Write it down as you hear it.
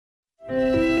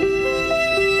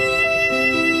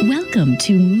Welcome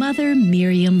to Mother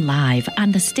Miriam Live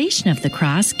on the Station of the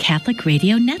Cross Catholic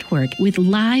Radio Network with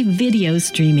live video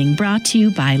streaming brought to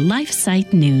you by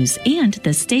LifeSite News and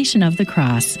the Station of the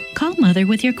Cross. Call Mother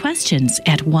with your questions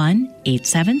at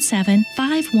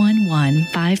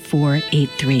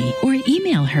 1-877-511-5483 or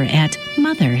email her at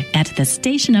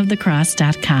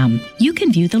mother@thestationofthecross.com. You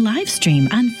can view the live stream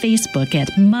on Facebook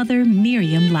at Mother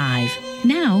Miriam Live.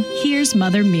 Now, here's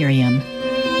Mother Miriam.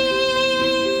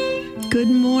 Good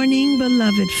morning,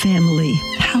 beloved family.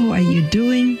 How are you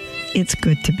doing? It's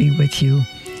good to be with you.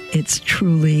 It's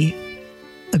truly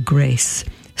a grace.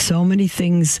 So many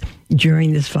things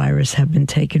during this virus have been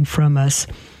taken from us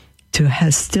to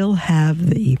still have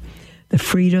the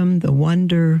freedom, the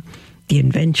wonder, the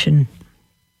invention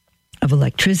of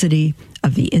electricity,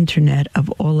 of the internet, of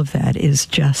all of that is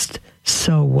just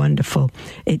so wonderful.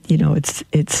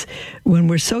 It's when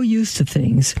we're so used to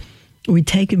things, we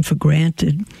take them for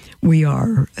granted. We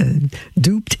are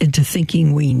duped into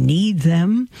thinking we need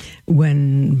them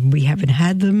when we haven't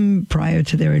had them prior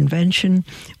to their invention.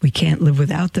 We can't live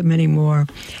without them anymore.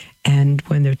 And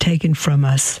when they're taken from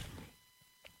us,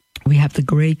 we have the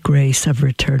great grace of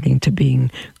returning to being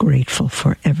grateful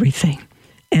for everything.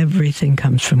 Everything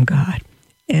comes from God.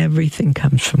 Everything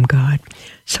comes from God.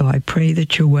 So I pray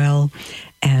that you're well.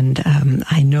 And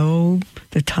I know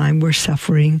the time we're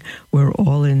suffering, we're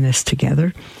all in this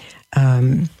together.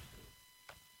 But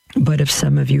if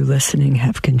some of you listening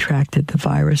have contracted the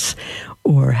virus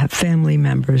or have family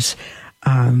members,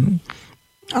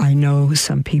 I know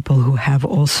some people who have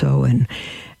also, and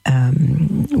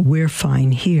we're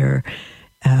fine here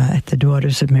at the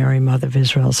Daughters of Mary, Mother of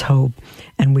Israel's Hope.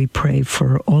 And we pray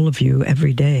for all of you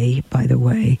every day, by the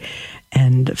way,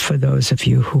 and for those of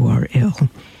you who are ill.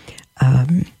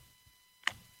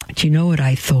 Do you know what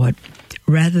I thought?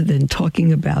 Rather than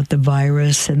talking about the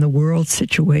virus and the world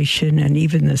situation and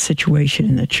even the situation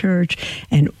in the church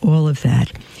and all of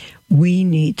that, we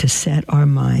need to set our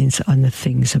minds on the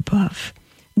things above,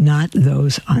 not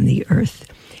those on the earth.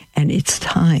 And it's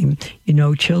time,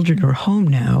 children are home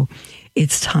now.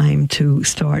 It's time to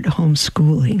start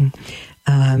homeschooling.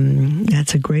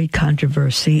 That's a great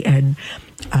controversy. And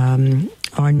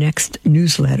our next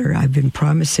newsletter, I've been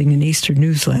promising an Easter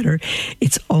newsletter.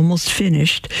 It's almost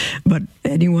finished, but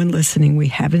anyone listening, we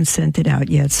haven't sent it out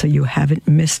yet, so you haven't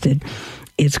missed it.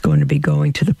 It's going to be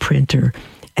going to the printer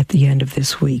at the end of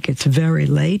this week. It's very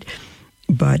late,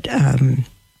 but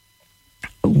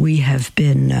we have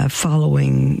been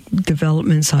following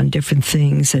developments on different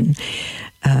things, and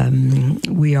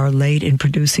we are late in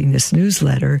producing this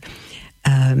newsletter.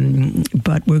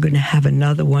 But we're going to have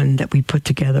another one that we put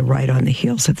together right on the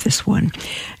heels of this one,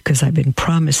 because I've been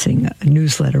promising a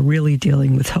newsletter really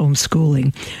dealing with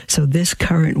homeschooling. So this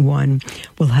current one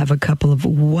will have a couple of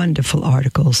wonderful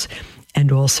articles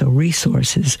and also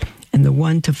resources, and the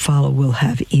one to follow will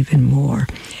have even more.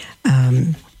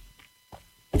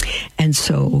 And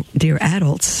so, dear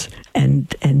adults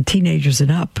and teenagers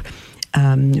and up,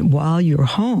 while you're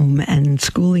home and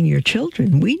schooling your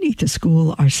children, we need to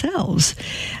school ourselves.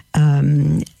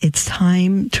 It's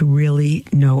time to really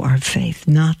know our faith,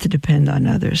 not to depend on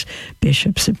others,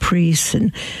 bishops and priests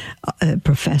and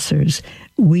professors.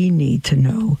 We need to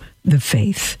know the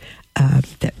faith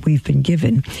that we've been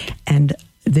given. And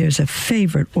there's a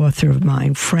favorite author of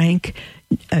mine, Frank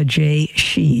J.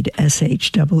 Sheed,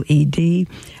 S-H-E-E-D,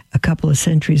 a couple of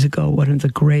centuries ago, one of the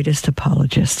greatest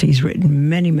apologists. He's written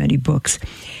many, many books.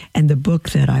 And the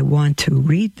book that I want to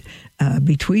read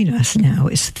between us now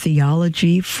is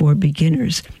Theology for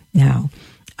Beginners. Now,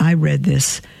 I read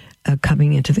this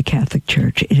coming into the Catholic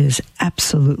Church. It is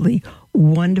absolutely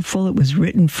wonderful. It was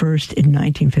written first in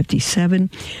 1957.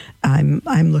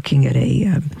 I'm looking at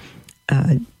a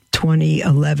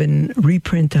 2011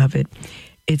 reprint of it.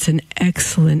 It's an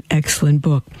excellent, excellent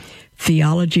book.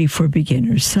 Theology for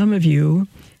Beginners. Some of you,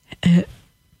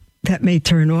 that may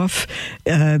turn off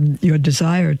your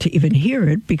desire to even hear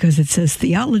it because it says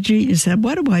theology. You said,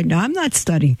 what do I know? I'm not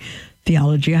studying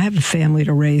theology. I have a family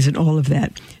to raise and all of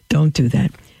that. Don't do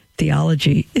that.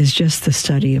 Theology is just the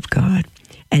study of God.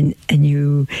 And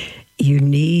you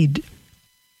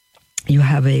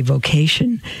have a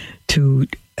vocation to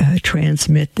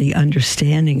transmit the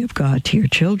understanding of God to your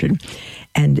children.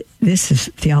 And this is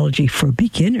theology for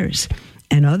beginners.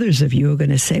 And others of you are going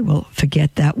to say, well,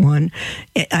 forget that one.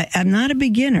 I'm not a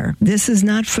beginner. This is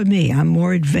not for me. I'm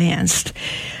more advanced.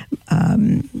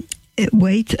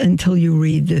 Wait until you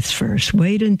read this first.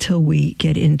 Wait until we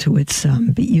get into it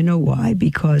some. But you know why?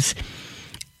 Because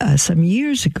some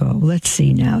years ago, let's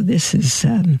see now, this is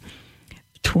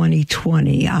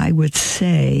 2020. I would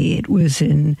say it was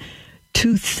in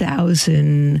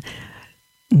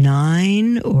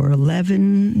 2009 or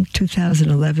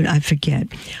 2011, I forget.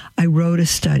 I wrote a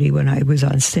study when I was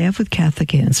on staff with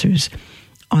Catholic Answers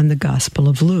on the Gospel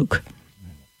of Luke.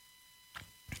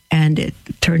 And it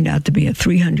turned out to be a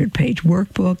 300-page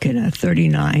workbook and a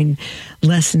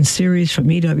 39-lesson series from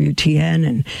EWTN,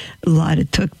 and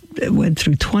it went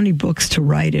through 20 books to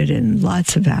write it in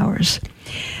lots of hours.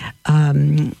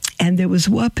 And there was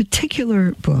one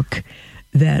particular book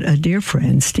that a dear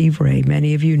friend, Steve Ray,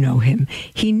 many of you know him,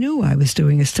 he knew I was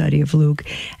doing a study of Luke,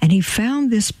 and he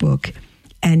found this book,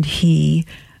 and he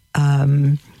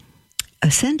sent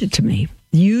it to me.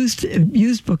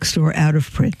 Used bookstore, out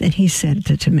of print, and he sent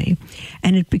it to me,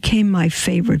 and it became my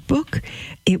favorite book.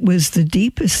 It was the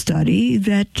deepest study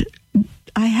that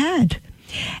I had,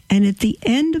 and at the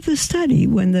end of the study,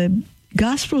 when the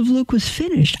Gospel of Luke was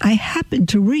finished, I happened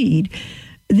to read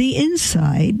the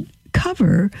inside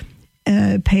cover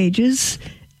pages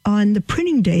on the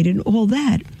printing date and all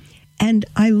that, and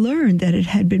I learned that it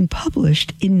had been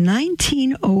published in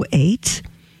 1908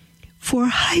 for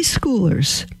high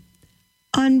schoolers.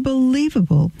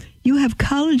 Unbelievable. You have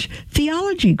college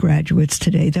theology graduates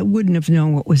today that wouldn't have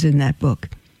known what was in that book.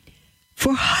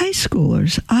 For high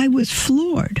schoolers, I was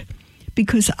floored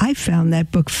because I found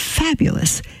that book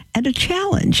fabulous and a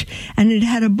challenge. And it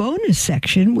had a bonus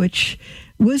section, which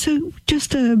was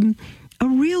just a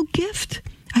real gift.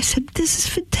 I said, this is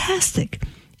fantastic.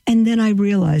 And then I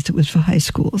realized it was for high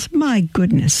schools. My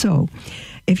goodness. So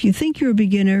if you think you're a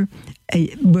beginner,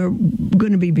 we're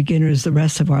going to be beginners the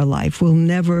rest of our life. We'll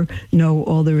never know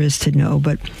all there is to know.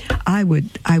 But I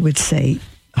would say,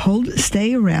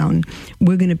 stay around.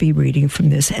 We're going to be reading from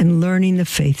this and learning the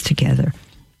faith together.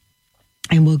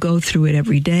 And we'll go through it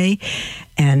every day,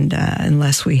 and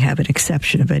unless we have an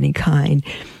exception of any kind.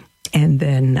 And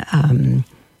then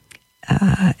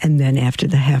after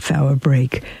the half-hour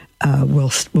break,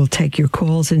 we'll take your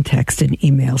calls and text and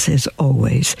emails as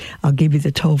always. I'll give you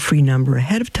the toll-free number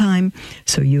ahead of time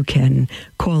so you can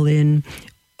call in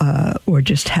or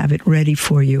just have it ready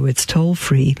for you. It's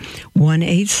toll-free,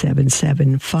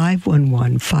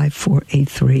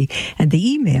 1-877-511-5483. And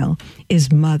the email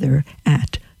is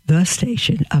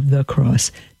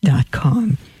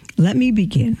mother@thestationofthecross.com. Let me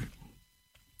begin.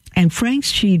 And Frank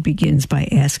Sheed begins by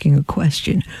asking a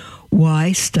question.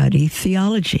 Why study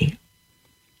theology?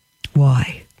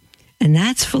 Why? And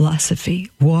that's philosophy.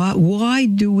 Why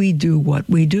do we do what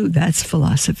we do? That's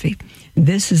philosophy.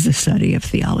 This is the study of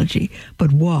theology.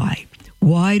 But why?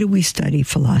 Why do we study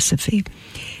philosophy?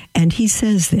 And he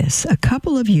says this, a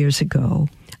couple of years ago,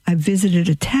 I visited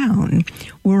a town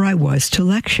where I was to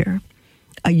lecture.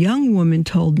 A young woman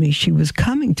told me she was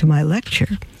coming to my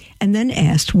lecture and then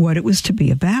asked what it was to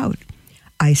be about.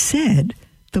 I said,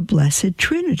 the Blessed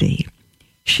Trinity.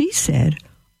 She said,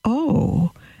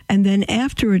 oh. And then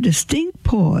after a distinct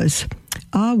pause,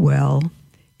 well,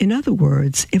 in other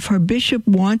words, if her bishop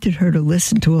wanted her to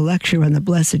listen to a lecture on the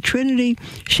Blessed Trinity,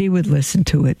 she would listen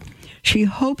to it. She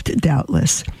hoped,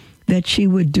 doubtless, that she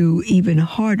would do even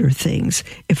harder things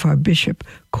if our bishop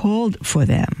called for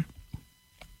them.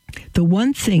 The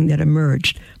one thing that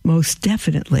emerged most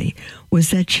definitely was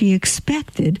that she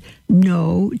expected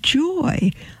no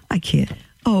joy. I can't.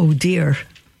 Oh, dear.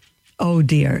 Oh,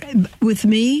 dear. With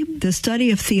me, the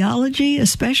study of theology,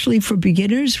 especially for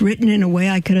beginners, written in a way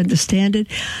I could understand it,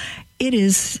 it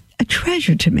is a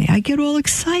treasure to me. I get all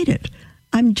excited.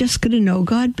 I'm just going to know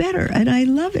God better, and I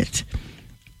love it.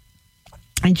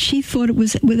 And she thought it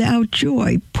was without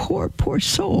joy. Poor, poor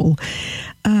soul.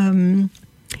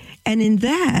 And in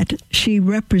that, she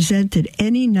represented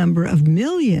any number of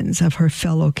millions of her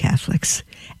fellow Catholics.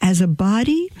 As a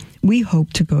body, we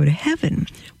hope to go to heaven,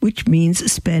 which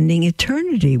means spending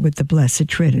eternity with the Blessed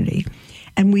Trinity.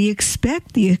 And we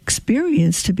expect the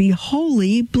experience to be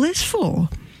wholly blissful.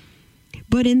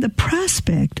 But in the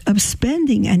prospect of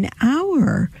spending an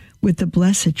hour with the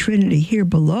Blessed Trinity here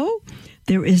below,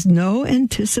 there is no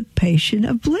anticipation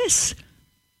of bliss.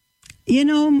 You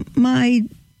know, my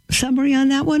summary on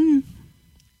that one?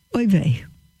 Oy vey.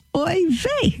 Oy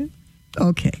vey.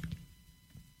 Okay.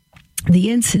 The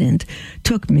incident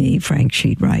took me, Frank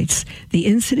Sheed writes, the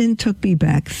incident took me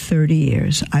back 30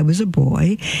 years. I was a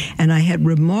boy, and I had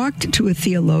remarked to a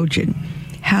theologian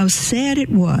how sad it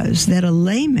was that a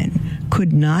layman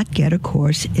could not get a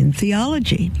course in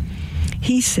theology.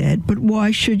 He said, but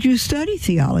why should you study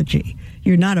theology?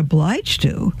 You're not obliged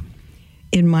to.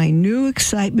 In my new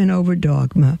excitement over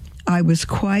dogma, I was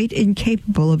quite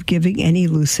incapable of giving any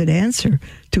lucid answer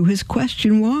to his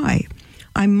question why.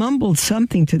 I mumbled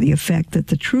something to the effect that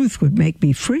the truth would make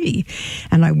me free,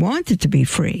 and I wanted to be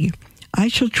free. I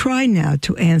shall try now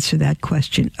to answer that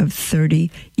question of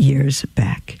 30 years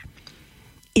back.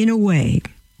 In a way,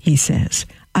 he says,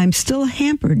 I'm still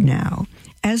hampered now,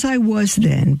 as I was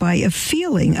then, by a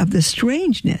feeling of the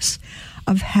strangeness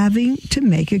of having to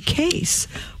make a case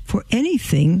for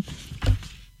anything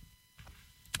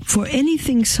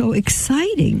so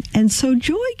exciting and so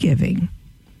joy-giving.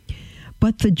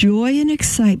 But the joy and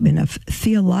excitement of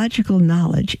theological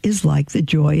knowledge is like the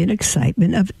joy and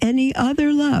excitement of any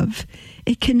other love.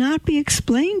 It cannot be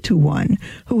explained to one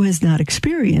who has not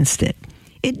experienced it.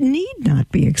 It need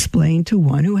not be explained to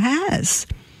one who has.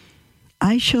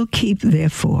 I shall keep,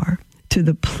 therefore, to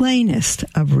the plainest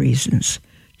of reasons.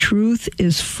 Truth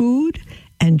is food,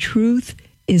 and truth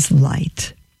is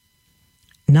light.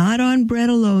 Not on bread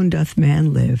alone doth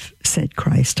man live, said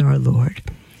Christ our Lord,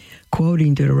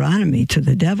 quoting Deuteronomy to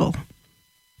the devil.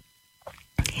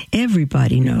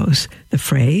 Everybody knows the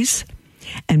phrase,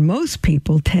 and most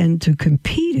people tend to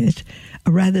complete it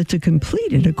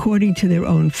according to their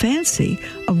own fancy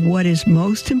of what is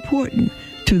most important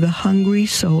to the hungry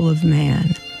soul of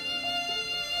man.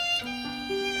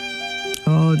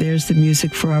 Oh, there's the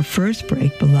music for our first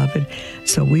break, beloved.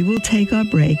 So we will take our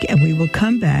break and we will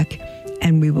come back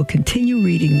and we will continue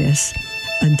reading this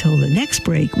until the next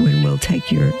break, when we'll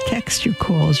take your texts, your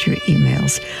calls, your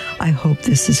emails. I hope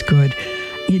this is good.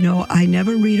 You know, I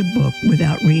never read a book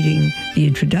without reading the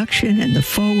introduction and the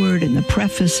foreword and the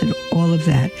preface and all of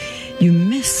that. You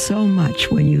miss so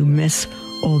much when you miss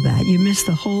all that. You miss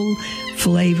the whole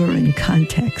flavor and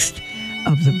context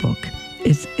of the book.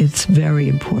 It's very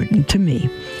important to me.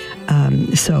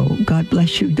 So God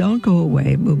bless you. Don't go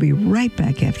away. We'll be right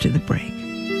back after the break.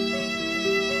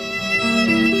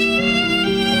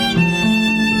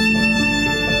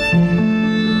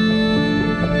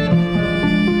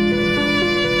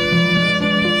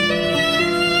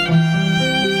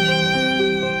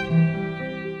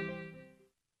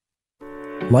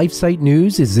 LifeSite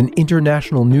News is an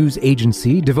international news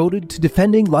agency devoted to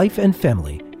defending life and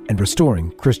family and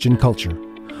restoring Christian culture.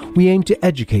 We aim to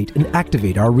educate and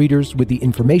activate our readers with the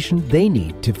information they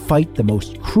need to fight the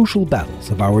most crucial battles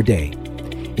of our day,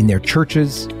 in their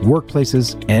churches,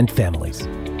 workplaces, and families.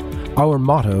 Our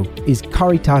motto is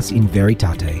Caritas in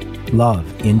Veritate, love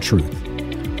in truth.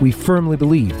 We firmly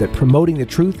believe that promoting the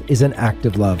truth is an act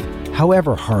of love,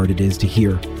 however hard it is to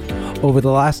hear. Over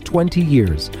the last 20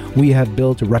 years, we have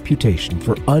built a reputation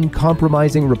for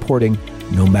uncompromising reporting,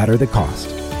 no matter the cost.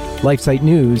 LifeSite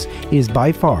News is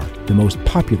by far the most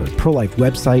popular pro-life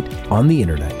website on the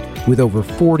internet, with over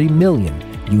 40 million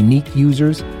unique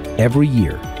users every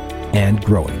year and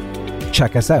growing.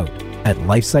 Check us out at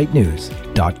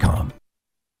lifesitenews.com.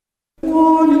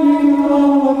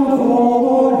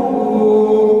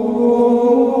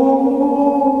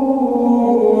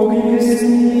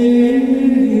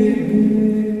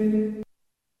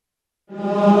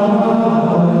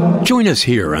 Join us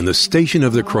here on the Station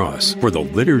of the Cross for the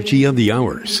Liturgy of the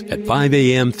Hours at 5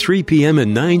 a.m., 3 p.m.,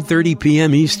 and 9:30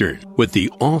 p.m. Eastern, with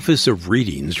the Office of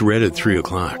Readings read at 3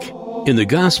 o'clock. In the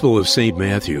Gospel of St.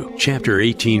 Matthew, chapter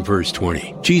 18, verse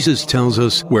 20, Jesus tells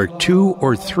us, "Where 2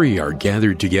 or 3 are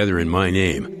gathered together in my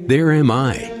name, there am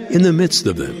I, in the midst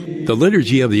of them." The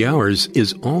Liturgy of the Hours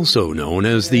is also known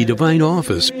as the Divine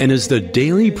Office and is the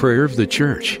daily prayer of the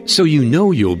Church. So you know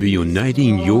you'll be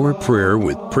uniting your prayer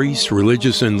with priests,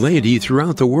 religious, and laity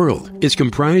throughout the world. It's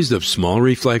comprised of small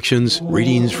reflections,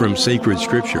 readings from sacred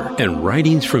scripture, and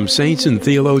writings from saints and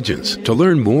theologians. To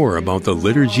learn more about the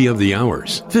Liturgy of the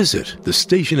Hours, visit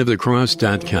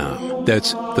thestationofthecross.com.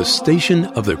 That's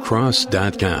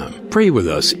thestationofthecross.com. Pray with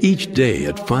us each day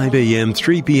at 5 a.m.,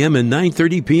 3 p.m., and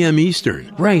 9:30 p.m.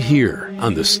 Eastern, right here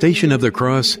on the Station of the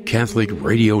Cross Catholic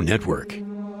Radio Network.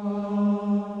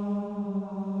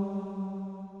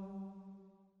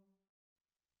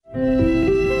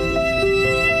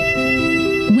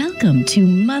 Welcome to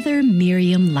Mother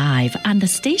Miriam Live on the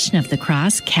Station of the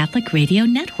Cross Catholic Radio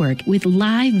Network, with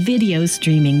live video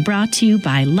streaming brought to you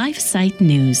by LifeSite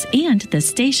News and the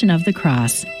Station of the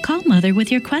Cross. Call Mother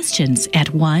with your questions at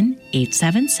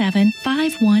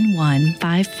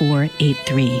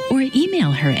 1-877-511-5483 or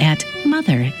email her at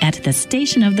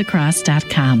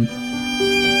mother@thestationofthecross.com.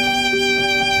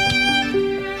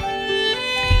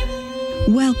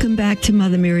 Welcome back to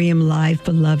Mother Miriam Live,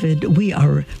 beloved. We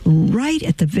are right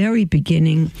at the very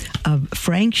beginning of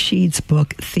Frank Sheed's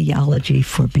book, Theology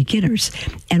for Beginners.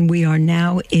 And we are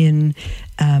now in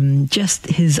just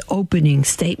his opening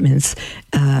statements,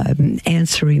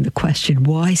 answering the question,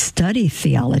 why study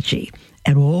theology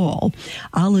at all?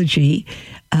 Ology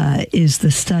is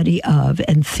the study of,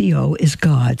 and theo is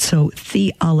God. So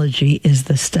theology is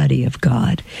the study of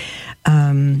God.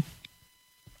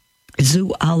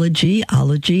 Zoology.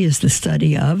 Ology is the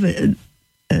study of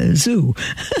zoo.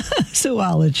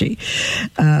 Zoology.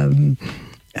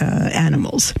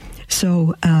 Animals.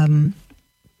 So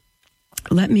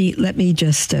let me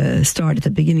just start at the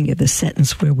beginning of the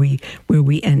sentence where we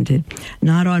ended.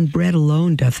 Not on bread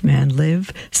alone doth man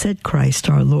live, said Christ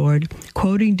our Lord,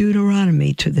 quoting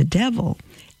Deuteronomy to the devil.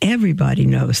 Everybody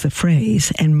knows the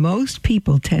phrase, and most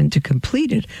people tend to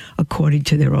complete it according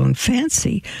to their own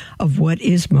fancy of what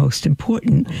is most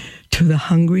important to the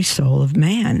hungry soul of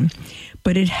man.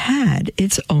 But it had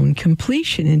its own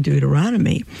completion in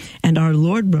Deuteronomy, and our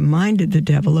Lord reminded the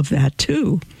devil of that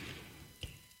too.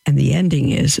 And the ending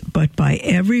is,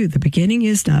 the beginning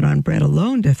is, not on bread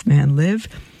alone doth man live,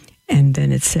 and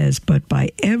then it says, but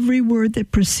by every word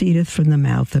that proceedeth from the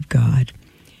mouth of God.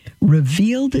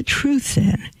 Revealed truth,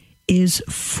 then, is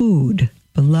food.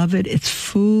 Beloved, it's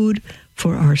food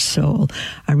for our soul.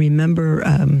 I remember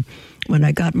when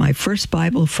I got my first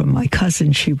Bible from my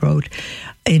cousin, she wrote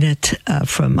in it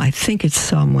from, I think it's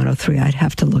Psalm 103, I'd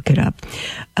have to look it up,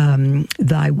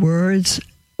 thy words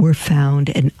were found,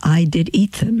 and I did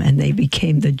eat them, and they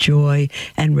became the joy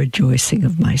and rejoicing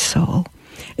of my soul.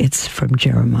 It's from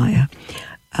Jeremiah.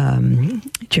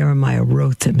 Jeremiah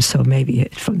wrote them, so maybe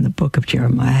from the book of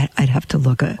Jeremiah. I'd have to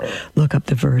look up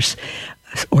the verse.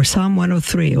 Or Psalm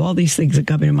 103, all these things that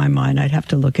come into my mind, I'd have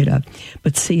to look it up.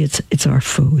 But see, it's our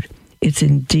food. It's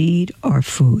indeed our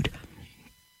food.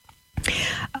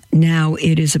 Now,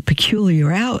 it is a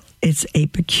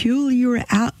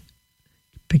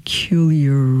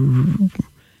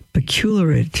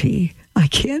peculiarity. I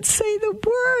can't say the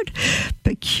word.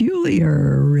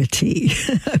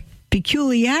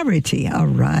 Peculiarity, all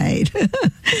right,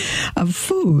 of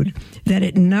food, that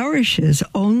it nourishes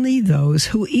only those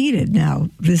who eat it. Now,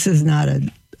 this is not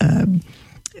a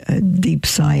deep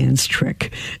science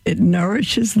trick. It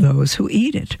nourishes those who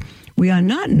eat it. We are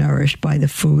not nourished by the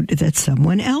food that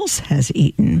someone else has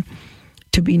eaten.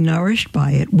 To be nourished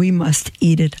by it, we must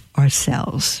eat it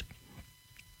ourselves.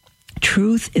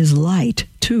 Truth is light,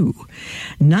 too.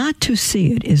 Not to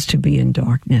see it is to be in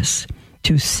darkness.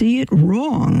 To see it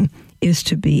wrong is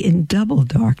to be in double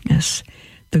darkness.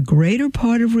 The greater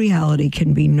part of reality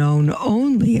can be known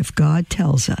only if God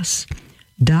tells us.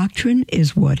 Doctrine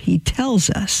is what he tells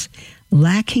us.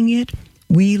 Lacking it,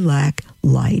 we lack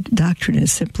light. Doctrine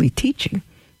is simply teaching,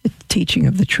 the teaching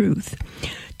of the truth.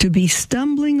 To be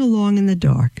stumbling along in the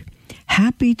dark,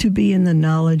 happy to be in the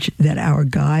knowledge that our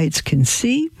guides can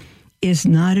see, is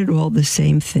not at all the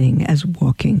same thing as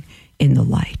walking in the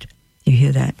light. You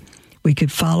hear that? We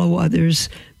could follow others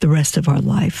the rest of our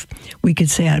life. We could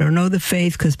say, I don't know the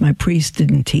faith because my priest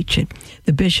didn't teach it.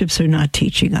 The bishops are not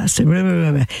teaching us.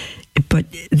 But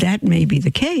that may be the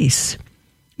case.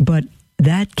 But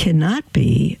that cannot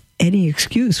be any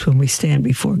excuse when we stand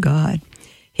before God.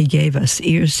 He gave us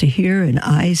ears to hear and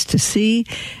eyes to see,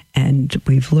 and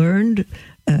we've learned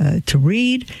to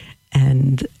read,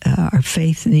 and our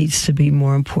faith needs to be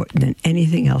more important than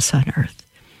anything else on earth.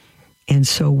 And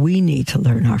so we need to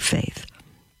learn our faith.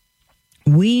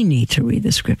 We need to read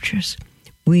the scriptures.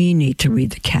 We need to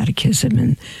read the catechism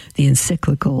and the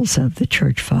encyclicals of the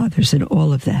church fathers and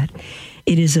all of that.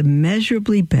 It is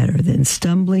immeasurably better than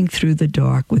stumbling through the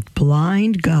dark with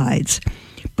blind guides,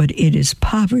 but it is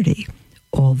poverty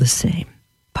all the same.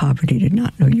 Poverty to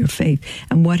not know your faith.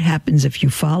 And what happens if you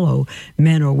follow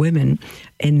men or women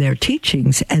in their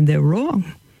teachings and they're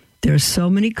wrong? There are so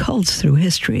many cults through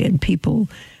history, and people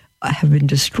have been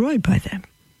destroyed by them.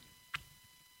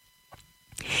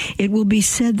 It will be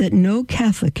said that no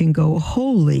Catholic can go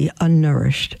wholly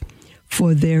unnourished,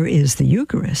 for there is the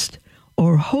Eucharist,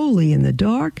 or wholly in the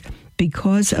dark,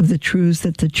 because of the truths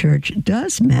that the Church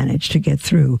does manage to get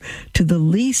through to the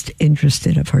least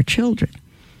interested of her children.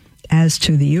 As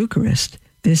to the Eucharist,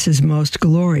 this is most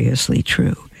gloriously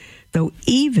true, though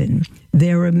even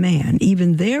there a man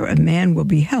will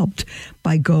be helped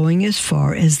by going as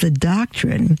far into the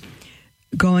doctrine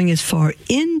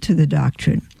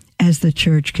as the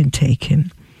Church can take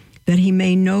him, that he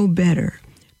may know better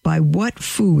by what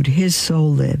food his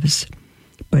soul lives.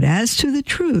 But as to the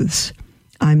truths,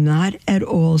 I'm not at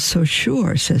all so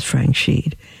sure, says Frank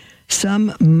Sheed.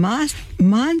 Some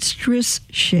monstrous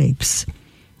shapes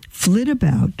flit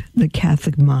about the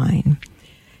Catholic mind.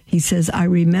 He says, I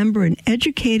remember an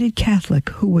educated Catholic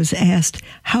who was asked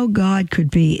how God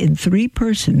could be in three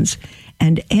persons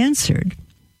and answered,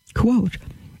 quote,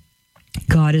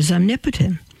 God is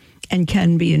omnipotent and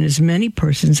can be in as many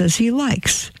persons as he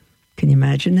likes. Can you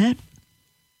imagine that?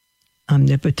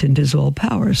 Omnipotent is all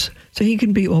powers. So he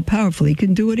can be all powerful. He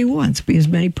can do what he wants, be as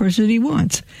many persons as he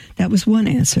wants. That was one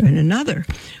answer. And another,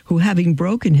 who having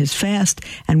broken his fast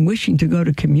and wishing to go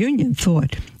to communion,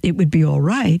 thought it would be all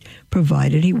right,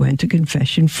 provided he went to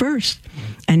confession first.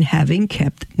 And having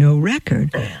kept no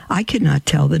record, I cannot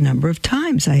tell the number of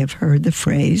times I have heard the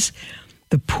phrase,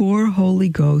 the poor Holy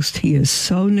Ghost, he is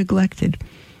so neglected.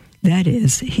 That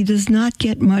is, he does not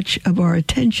get much of our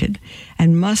attention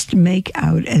and must make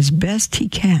out as best he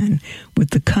can with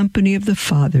the company of the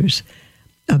fathers,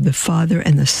 of the Father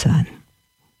and the Son.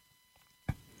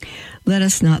 Let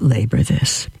us not labor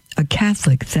this. A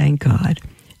Catholic, thank God,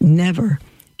 never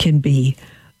can be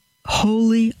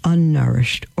wholly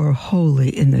unnourished or wholly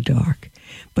in the dark,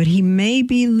 but he may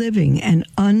be living an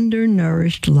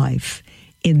undernourished life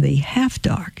in the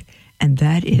half-dark, and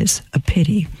that is a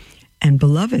pity. And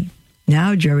beloved,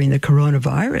 now during the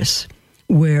coronavirus,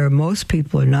 where most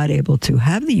people are not able to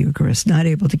have the Eucharist, not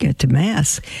able to get to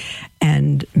Mass,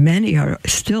 and many are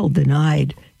still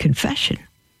denied confession,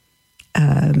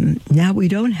 now we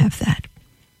don't have that.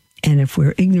 And if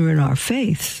we're ignorant of our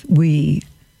faith,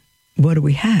 what do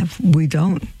we have? We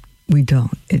don't.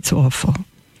 It's awful.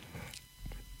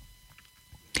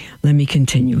 Let me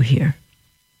continue here.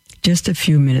 Just a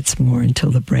few minutes more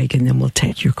until the break, and then we'll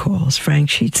take your calls.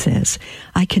 Frank Sheet says,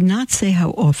 I cannot say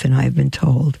how often I have been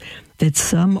told that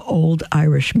some old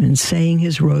Irishman saying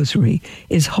his rosary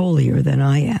is holier than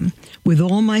I am. With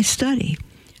all my study,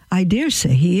 I dare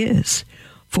say he is.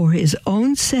 For his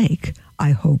own sake,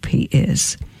 I hope he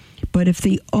is. But if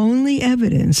the only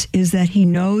evidence is that he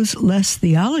knows less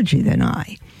theology than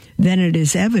I, then it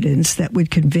is evidence that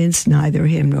would convince neither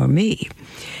him nor me.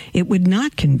 It would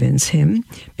not convince him,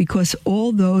 because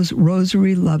all those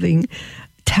rosary-loving,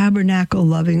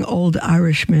 tabernacle-loving old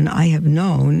Irishmen I have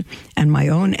known, and my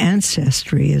own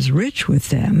ancestry is rich with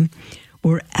them,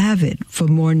 were avid for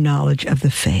more knowledge of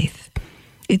the faith.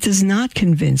 It does not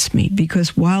convince me,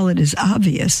 because while it is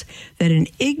obvious that an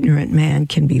ignorant man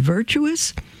can be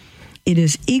virtuous, it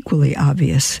is equally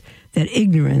obvious that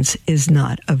ignorance is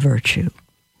not a virtue.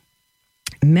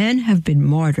 Men have been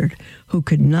martyred who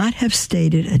could not have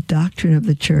stated a doctrine of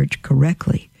the Church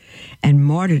correctly, and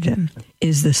martyrdom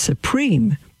is the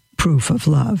supreme proof of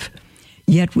love.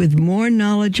 Yet with more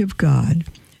knowledge of God,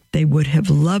 they would have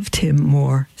loved him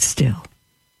more still.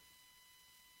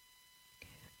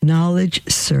 Knowledge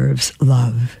serves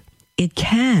love. It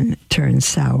can turn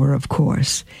sour, of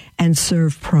course, and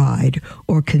serve pride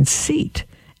or conceit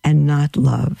and not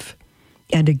love.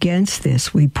 And against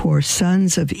this, we poor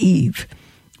sons of Eve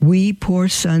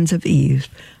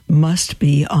must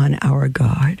be on our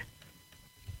guard.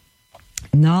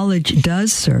 Knowledge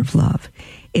does serve love.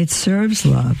 It serves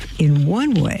love in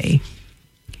one way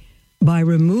by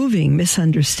removing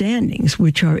misunderstandings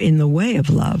which are in the way of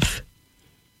love,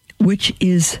 which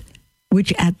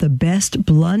at the best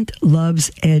blunt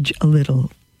love's edge a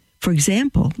little. For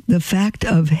example, the fact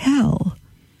of hell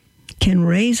can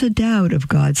raise a doubt of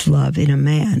God's love in a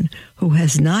man who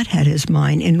has not had his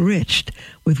mind enriched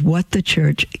with what the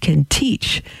Church can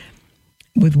teach,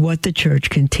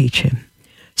 him,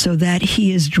 so that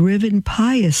he is driven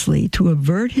piously to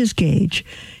avert his gaze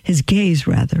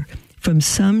from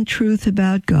some truth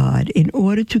about God in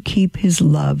order to keep his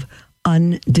love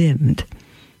undimmed.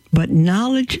 But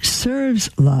knowledge serves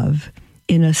love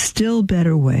in a still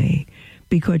better way,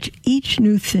 because each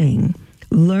new thing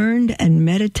learned and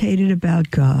meditated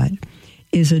about God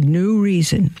is a new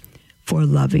reason for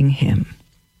loving him.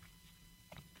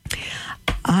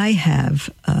 I have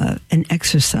an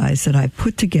exercise that I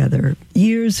put together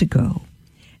years ago,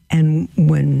 and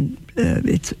when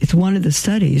it's one of the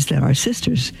studies that our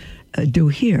sisters do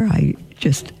here. I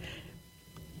just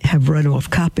have run off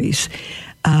copies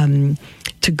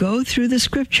to go through the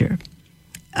scripture.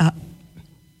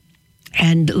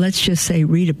 And let's just say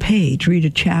read a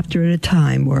chapter at a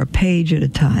time or a page at a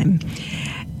time.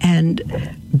 And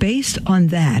based on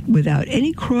that, without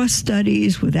any cross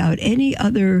studies, without any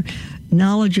other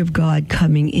knowledge of God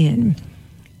coming in,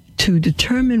 to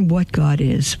determine what God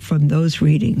is from those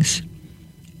readings.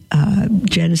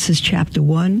 Genesis chapter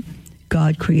 1,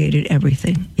 God created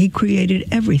everything. He created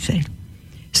everything.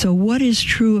 So what is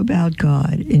true about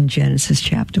God in Genesis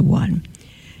chapter 1?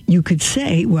 You could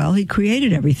say, well, he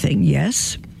created everything,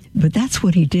 yes, but that's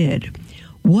what he did.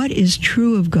 What is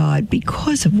true of God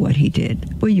because of what he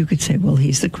did? Well, you could say, well,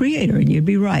 he's the creator, and you'd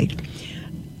be right.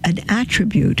 An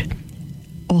attribute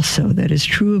also that is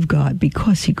true of God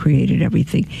because he created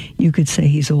everything. You could say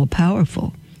he's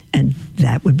all-powerful, and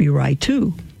that would be right,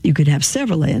 too. You could have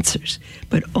several answers,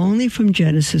 but only from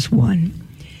Genesis 1.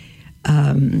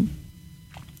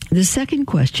 The second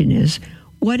question is,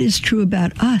 what is true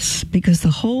about us, because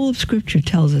the whole of Scripture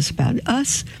tells us about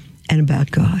us and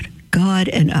about God. God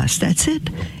and us. That's it.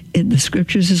 The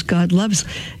Scriptures is God loves.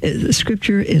 The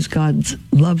Scripture is God's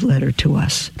love letter to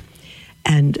us.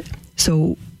 And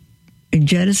so in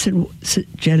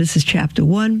Genesis chapter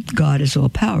 1, God is all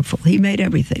powerful. He made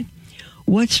everything.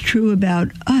 What's true about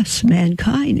us,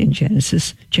 mankind, in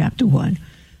Genesis chapter 1?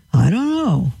 I don't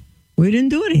know. We didn't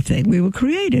do anything. We were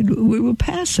created. We were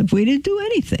passive. We didn't do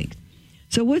anything.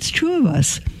 So what's true of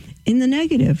us? In the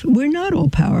negative, we're not all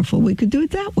powerful. We could do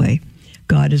it that way.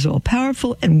 God is all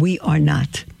powerful and we are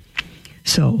not.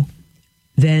 So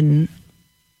then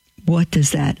what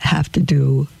does that have to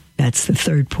do? That's the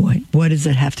third point. What does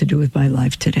that have to do with my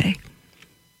life today?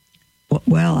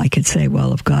 Well, I could say,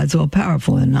 well, if God's all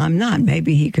powerful and I'm not,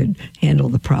 maybe he could handle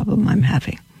the problem I'm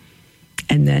having.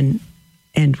 And then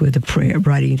end with a prayer,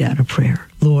 writing down a prayer.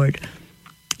 Lord,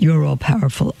 you're all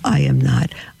powerful. I am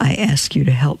not. I ask you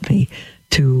to help me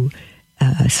to,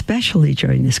 especially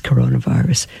during this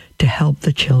coronavirus, to help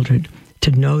the children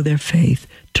to know their faith,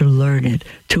 to learn it,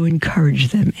 to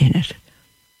encourage them in it,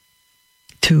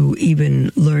 to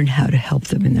even learn how to help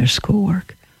them in their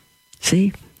schoolwork.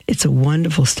 See, it's a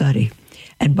wonderful study.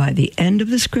 And by the end of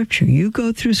the Scripture, you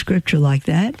go through Scripture like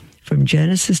that, from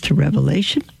Genesis to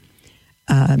Revelation,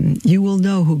 you will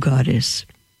know who God is.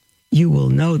 You will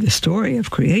know the story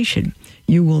of creation.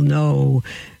 You will know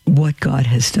what God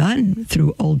has done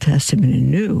through Old Testament and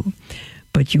New.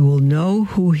 But you will know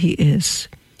who he is.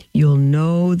 You'll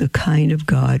know the kind of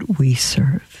God we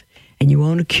serve. And you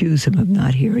won't accuse him of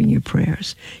not hearing your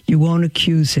prayers. You won't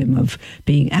accuse him of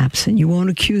being absent. You won't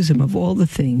accuse him of all the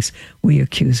things we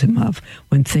accuse him of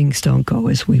when things don't go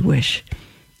as we wish.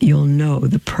 You'll know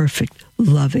the perfect,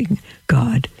 loving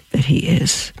God that he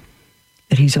is,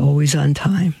 that he's always on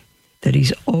time, that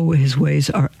his ways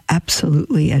are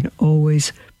absolutely and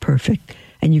always perfect.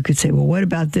 And you could say, well, what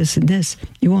about this and this?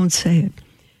 You won't say it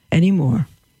anymore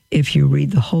if you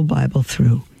read the whole Bible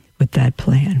through with that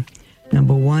plan.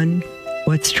 Number one,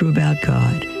 what's true about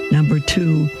God? Number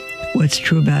two, what's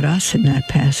true about us in that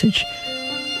passage?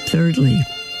 Thirdly,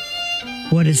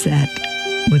 what is that?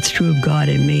 What's true of God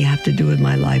in me have to do with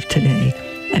my life today?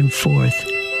 And fourth,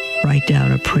 write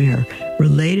down a prayer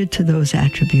related to those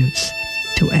attributes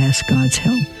to ask God's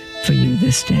help for you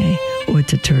this day, or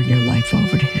to turn your life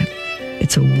over to him.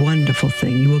 It's a wonderful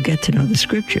thing. You will get to know the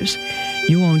Scriptures.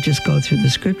 You won't just go through the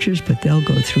Scriptures, but they'll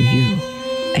go through you,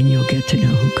 and you'll get to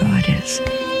know who God is.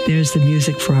 There's the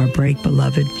music for our break,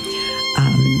 beloved.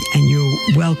 And you're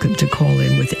welcome to call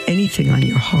in with anything on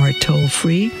your heart, toll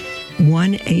free,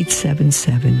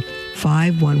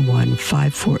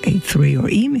 1-877-511-5483, or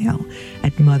email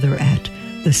at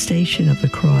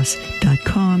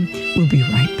mother@thestationofthecross.com. We'll be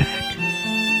right back.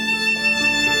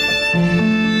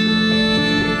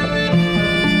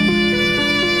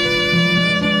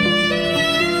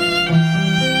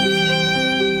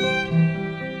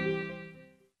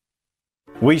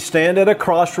 We stand at a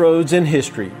crossroads in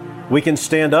history. We can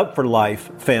stand up for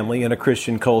life, family, and a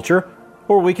Christian culture,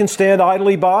 or we can stand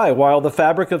idly by while the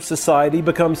fabric of society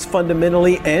becomes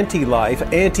fundamentally anti-life,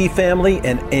 anti-family,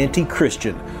 and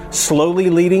anti-Christian,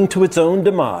 slowly leading to its own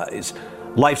demise.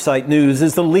 LifeSite News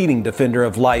is the leading defender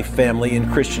of life, family,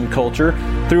 and Christian culture.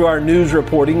 Through our news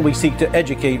reporting, we seek to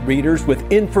educate readers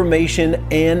with information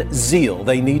and zeal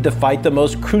they need to fight the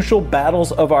most crucial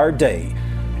battles of our day.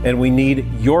 And we need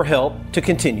your help to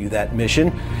continue that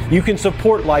mission. You can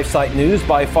support LifeSite News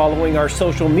by following our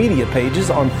social media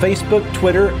pages on Facebook,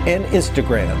 Twitter, and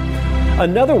Instagram.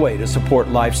 Another way to support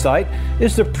LifeSite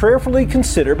is to prayerfully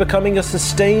consider becoming a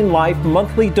Sustain Life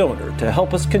monthly donor to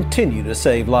help us continue to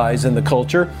save lives in the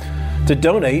culture. To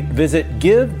donate, visit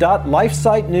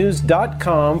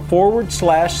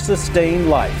give.lifesitenews.com/sustain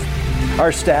life.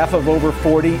 Our staff of over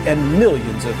 40 and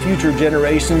millions of future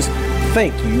generations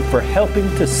thank you for helping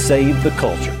to save the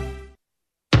culture.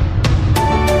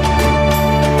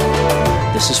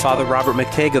 This is Father Robert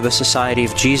McTague of the Society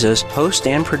of Jesus, host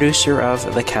and producer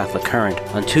of The Catholic Current.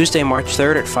 On Tuesday, March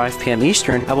 3rd at 5 p.m.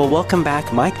 Eastern, I will welcome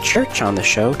back Mike Church on the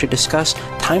show to discuss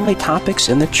timely topics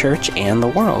in the church and the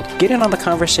world. Get in on the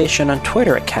conversation on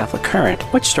Twitter at Catholic Current.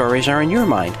 What stories are in your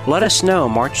mind? Let us know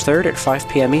March 3rd at 5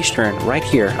 p.m. Eastern, right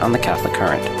here on The Catholic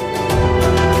Current.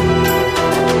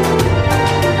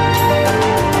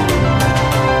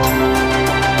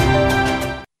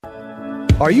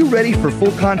 Are you ready for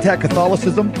full contact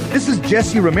Catholicism? This is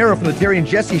Jesse Romero from the Terry and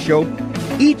Jesse Show.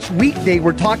 Each weekday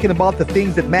we're talking about the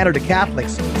things that matter to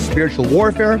Catholics: spiritual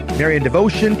warfare, Marian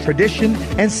devotion, tradition,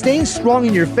 and staying strong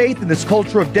in your faith in this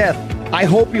culture of death. I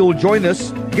hope you'll join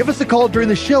us. Give us a call during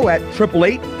the show at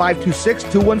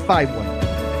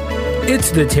 888-526-2151.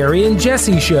 It's the Terry and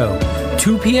Jesse Show,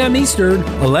 2 p.m. Eastern,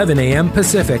 11 a.m.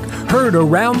 Pacific, heard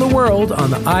around the world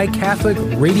on the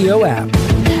iCatholic Radio app.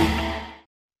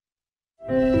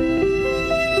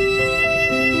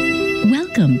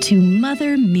 Welcome to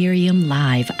Mother Miriam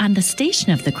Live on the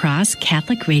Station of the Cross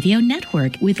Catholic Radio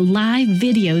Network with live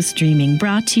video streaming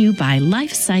brought to you by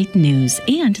LifeSite News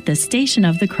and the Station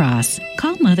of the Cross.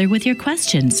 Call Mother with your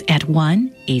questions at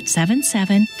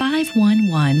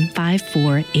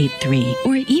 1-877-511-5483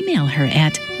 or email her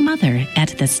at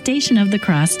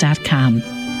mother@thestationofthecross.com.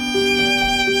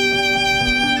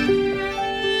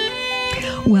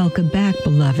 Welcome back,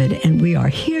 beloved, and we are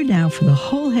here now for the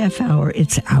whole half hour.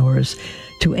 It's ours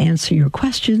to answer your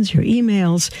questions, your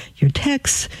emails, your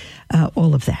texts,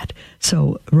 all of that.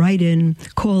 So write in,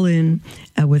 call in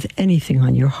with anything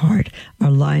on your heart. Our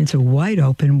lines are wide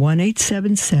open,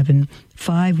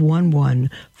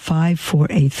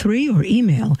 1-877-511-5483, or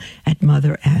email at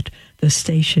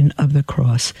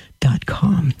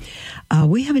mother@thestationofthecross.com.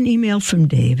 We have an email from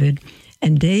David,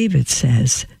 and David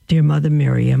says, "Dear Mother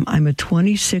Miriam, I'm a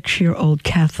 26-year-old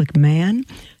Catholic man,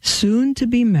 soon to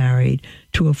be married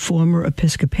to a former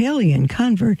Episcopalian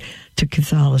convert to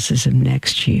Catholicism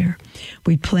next year.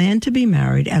 We plan to be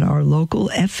married at our local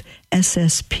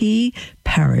FSSP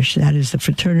parish," that is the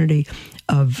Fraternity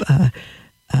of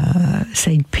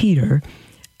St. Peter,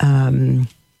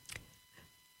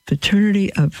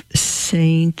 Fraternity of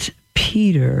St.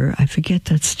 Peter, I forget,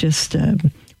 that's just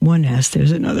one S,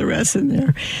 there's another S in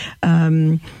there.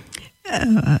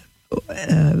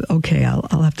 Okay,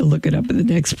 I'll have to look it up in the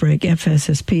next break.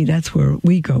 FSSP, that's where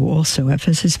we go also,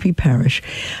 FSSP Parish,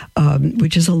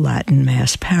 which is a Latin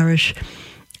Mass parish.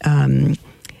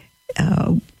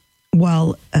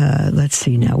 Let's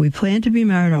see now. We plan to be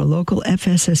married at our local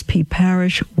FSSP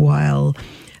parish while,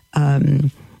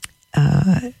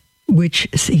 which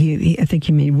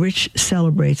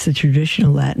celebrates the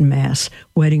traditional Latin Mass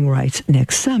wedding rites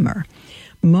next summer.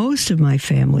 Most of my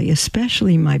family,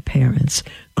 especially my parents,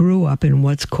 grew up in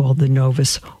what's called the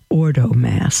Novus Ordo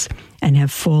Mass and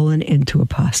have fallen into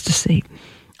apostasy.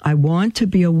 I want to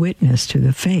be a witness to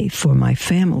the faith for my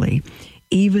family,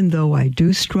 even though I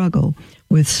do struggle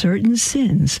with certain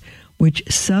sins which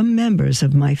some members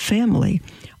of my family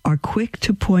are quick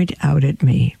to point out at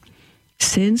me.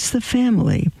 Since the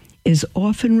family is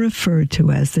often referred to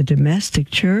as the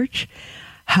domestic church,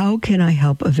 how can I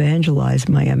help evangelize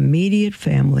my immediate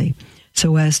family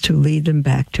so as to lead them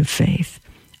back to faith?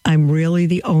 I'm really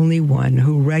the only one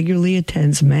who regularly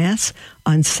attends Mass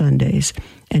on Sundays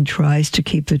and tries to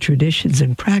keep the traditions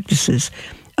and practices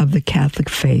of the Catholic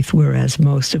faith, whereas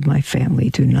most of my family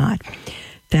do not.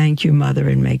 Thank you, Mother,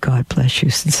 and may God bless you.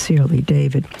 Sincerely,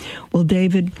 David. Well,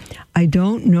 David, I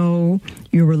don't know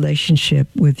your relationship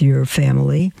with your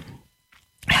family,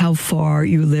 how far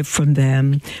you live from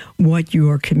them, what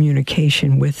your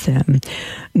communication with them.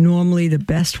 Normally, the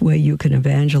best way you can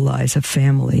evangelize a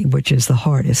family, which is the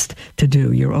hardest to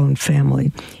do, your own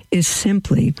family, is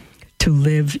simply to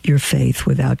live your faith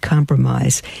without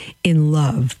compromise, in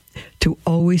love, to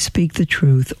always speak the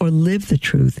truth or live the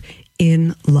truth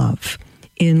in love.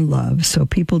 In love, so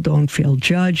people don't feel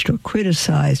judged or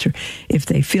criticized, or if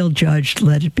they feel judged,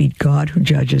 let it be God who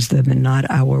judges them and not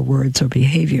our words or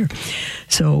behavior.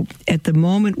 So at the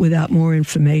moment, without more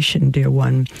information, dear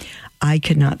one, I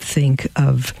cannot think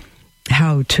of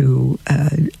how to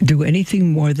do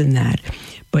anything more than that.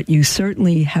 But you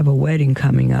certainly have a wedding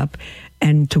coming up,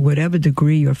 and to whatever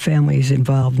degree your family is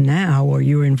involved now, or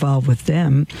you're involved with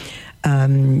them,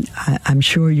 I'm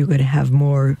sure you're going to have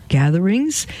more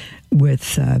gatherings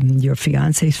with your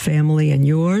fiance's family and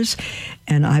yours.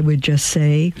 And I would just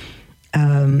say,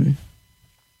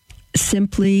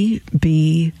 simply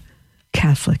be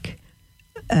Catholic.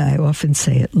 I often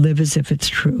say it, live as if it's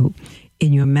true.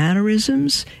 In your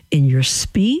mannerisms, in your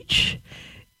speech,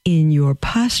 in your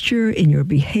posture, in your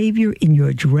behavior, in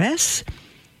your dress,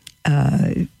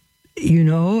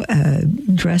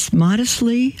 dress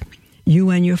modestly.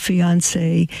 You and your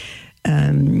fiance,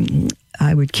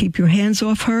 I would keep your hands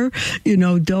off her.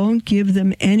 Don't give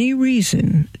them any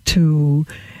reason to,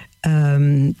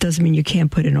 doesn't mean you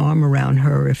can't put an arm around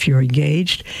her if you're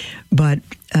engaged, but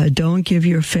don't give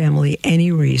your family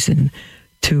any reason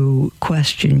to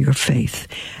question your faith.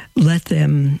 Let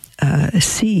them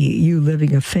see you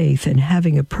living a faith and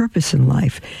having a purpose in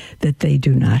life that they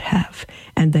do not have,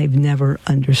 and they've never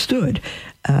understood.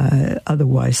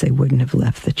 Otherwise, they wouldn't have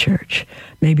left the church.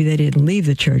 Maybe they didn't leave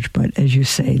the church, but as you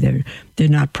say, they're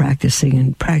not practicing,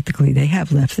 and practically they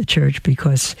have left the church,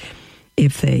 because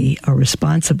if they are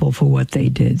responsible for what they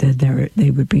did, then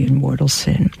they would be in mortal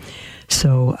sin.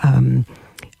 So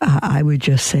I would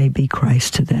just say, be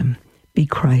Christ to them. be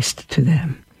Christ to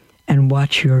them, and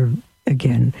watch your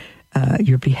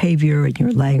behavior and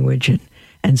your language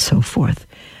and so forth.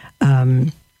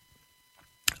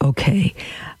 Okay.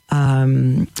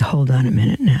 Hold on a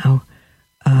minute now.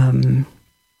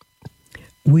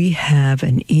 We have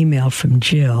an email from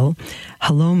Jill.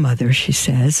 Hello, Mother, she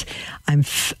says. I'm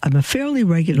a fairly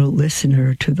regular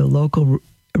listener to the local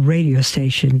radio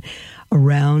station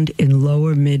around in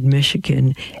lower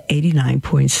mid-Michigan,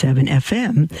 89.7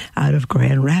 FM out of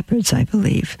Grand Rapids, I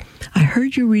believe. I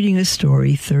heard you reading a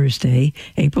story Thursday,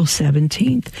 April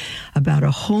 17th, about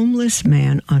a homeless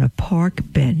man on a park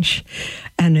bench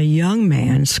and a young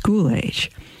man school age.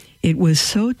 It was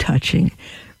so touching,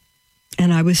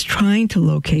 and I was trying to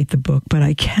locate the book, but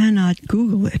I cannot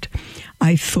Google it.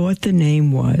 I thought the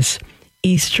name was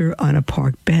Easter on a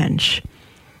Park Bench.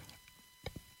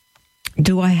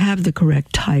 Do I have the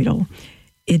correct title?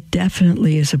 It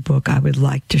definitely is a book I would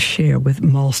like to share with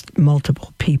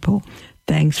multiple people.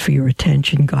 Thanks for your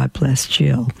attention. God bless,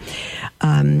 Jill.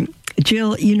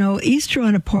 Jill, Easter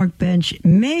on a Park Bench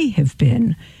may have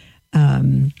been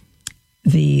the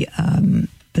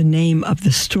name of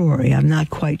the story. I'm not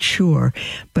quite sure,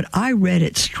 but I read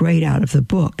it straight out of the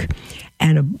book.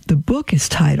 And the book is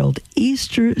titled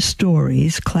Easter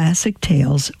Stories, Classic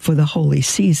Tales for the Holy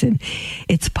Season.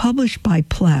 It's published by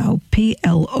Plough,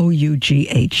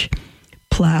 P-L-O-U-G-H,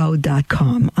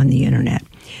 plough.com on the internet.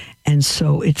 And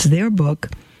so it's their book,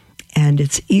 and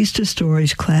it's Easter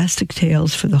Stories, Classic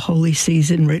Tales for the Holy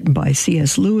Season, written by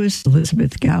C.S. Lewis,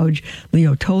 Elizabeth Gouge,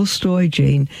 Leo Tolstoy,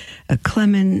 Jane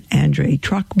Clement, Andrei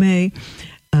Trocmé,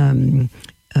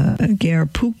 Ger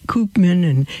Koopman,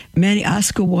 and many,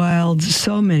 Oscar Wilde,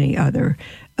 so many other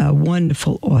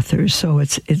wonderful authors. So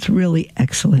it's really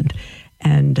excellent,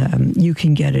 and you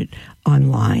can get it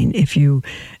online if you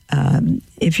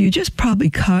just probably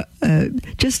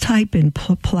just type in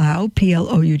Plough,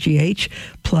 P-L-O-U-G-H,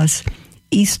 plus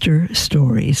Easter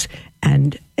Stories,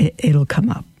 and it'll come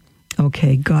up.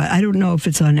 Okay, God, I don't know if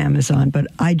it's on Amazon, but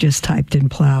I just typed in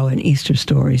Plough and Easter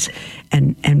Stories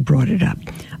and brought it up.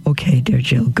 Okay, dear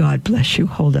Jill, God bless you.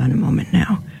 Hold on a moment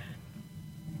now.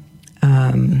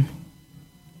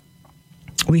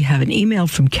 We have an email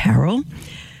from Carol,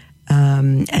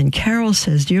 and Carol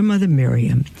says, Dear Mother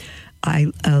Miriam,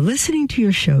 listening to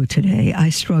your show today, I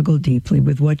struggle deeply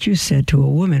with what you said to a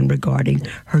woman regarding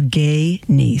her gay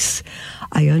niece.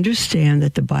 I understand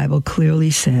that the Bible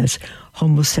clearly says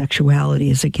homosexuality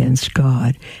is against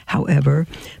God. However,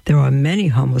 there are many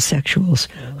homosexuals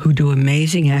who do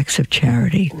amazing acts of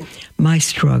charity. My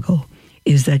struggle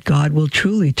is that God will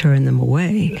truly turn them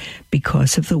away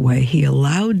because of the way He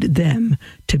allowed them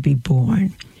to be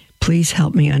born. Please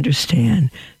help me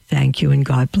understand. Thank you, and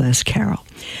God bless, Carol.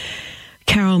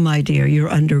 Carol, my dear, you're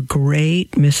under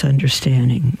great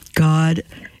misunderstanding. God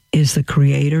is the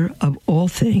creator of all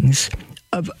things,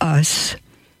 of us,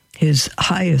 His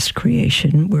highest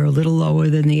creation. We're a little lower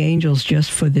than the angels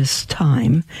just for this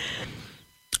time.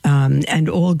 And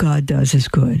all God does is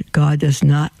good. God does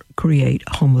not create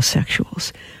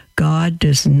homosexuals. God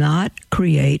does not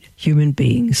create human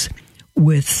beings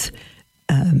with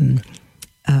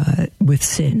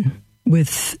sin,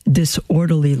 with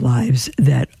disorderly lives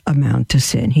that amount to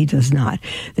sin. He does not.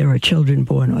 There are children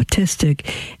born autistic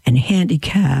and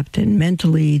handicapped and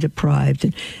mentally deprived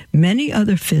and many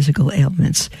other physical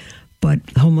ailments. But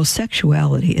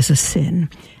homosexuality is a sin,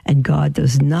 and God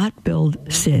does not build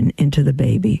sin into the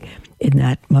baby in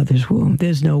that mother's womb.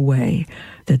 There's no way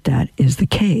that that is the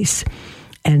case.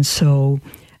 And so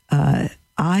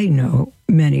I know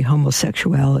many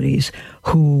homosexualities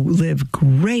who live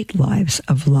great lives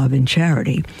of love and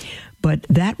charity, but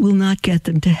that will not get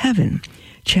them to heaven.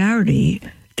 Charity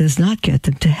does not get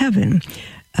them to heaven.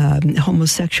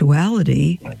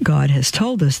 Homosexuality, God has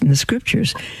told us in the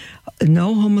scriptures,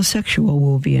 no homosexual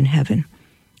will be in heaven.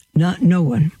 No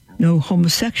one. No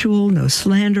homosexual, no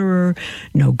slanderer,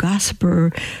 no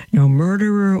gossiper, no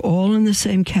murderer, all in the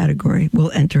same category will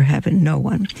enter heaven. No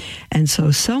one. And so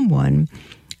someone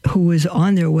who is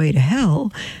on their way to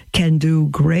hell can do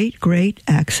great, great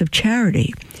acts of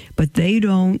charity, but they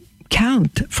don't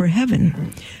count for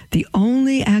heaven. The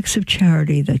only acts of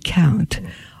charity that count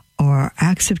are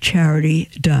acts of charity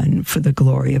done for the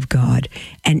glory of God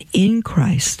and in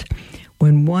Christ.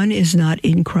 When one is not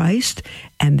in Christ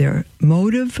and their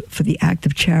motive for the act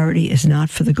of charity is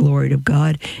not for the glory of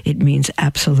God, it means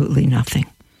absolutely nothing.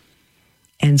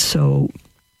 And so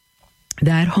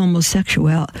that homosexual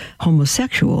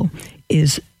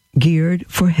is geared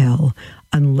for hell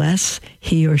unless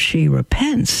he or she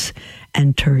repents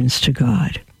and turns to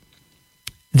God.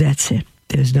 That's it.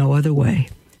 There's no other way.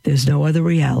 There's no other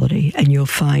reality, and you'll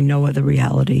find no other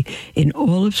reality in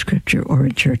all of Scripture or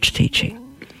in church teaching.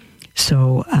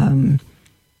 So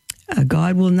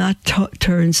God will not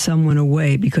turn someone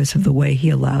away because of the way he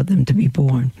allowed them to be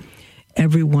born.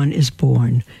 Everyone is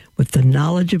born with the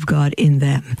knowledge of God in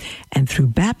them, and through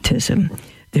baptism,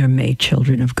 they're made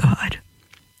children of God.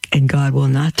 And God will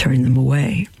not turn them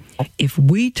away. If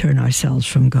we turn ourselves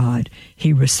from God,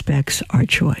 he respects our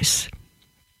choice.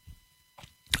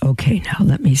 Okay, now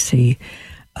let me see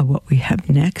what we have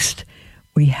next.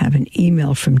 We have an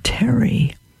email from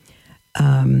Terry.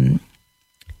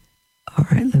 All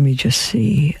right, let me just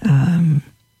see.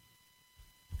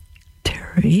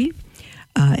 Terry,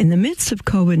 in the midst of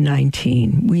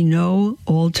COVID-19, we know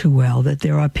all too well that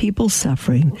there are people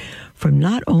suffering from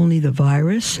not only the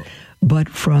virus, but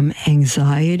from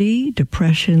anxiety,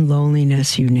 depression,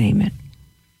 loneliness, you name it.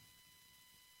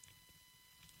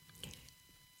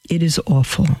 It is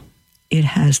awful.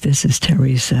 This is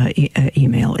Terry's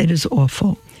email. It is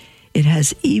awful. It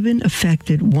has even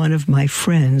affected one of my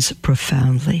friends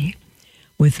profoundly.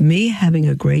 With me having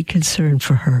a great concern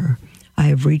for her, I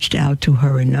have reached out to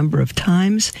her a number of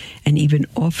times and even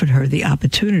offered her the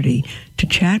opportunity to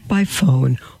chat by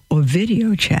phone or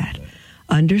video chat.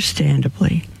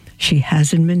 Understandably, she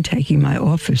hasn't been taking my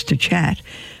offers to chat,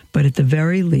 but at the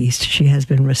very least, she has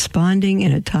been responding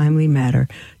in a timely manner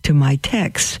to my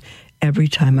texts every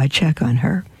time I check on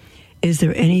her. Is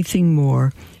there anything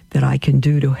more that I can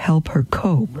do to help her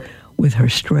cope with her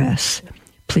stress?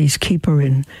 Please keep her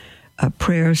in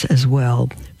prayers as well,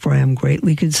 for I am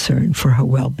greatly concerned for her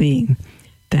well-being.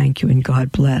 Thank you, and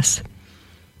God bless.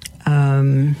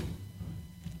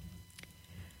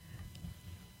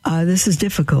 This is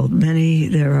difficult.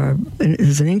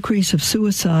 There's an increase of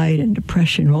suicide and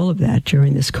depression, all of that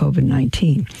during this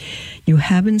COVID-19. You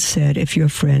haven't said if your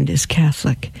friend is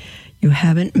Catholic. You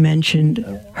haven't mentioned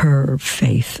her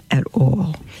faith at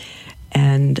all.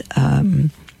 And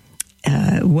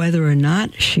whether or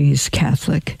not she's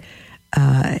Catholic,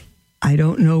 I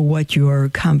don't know what your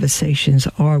conversations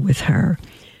are with her,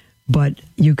 but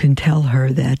you can tell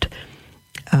her that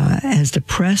as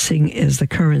depressing as the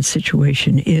current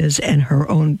situation is, and her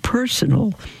own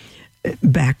personal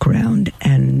background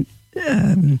and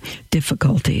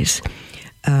difficulties,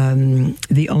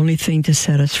 the only thing to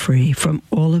set us free from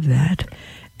all of that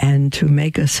and to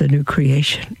make us a new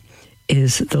creation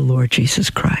is the Lord Jesus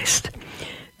Christ.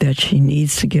 That she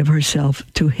needs to give herself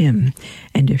to him.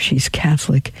 And if she's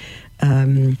Catholic,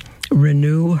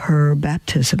 renew her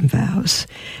baptism vows,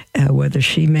 whether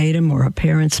she made them or her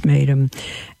parents made them,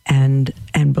 and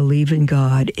believe in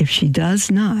God. If she does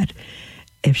not,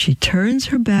 if she turns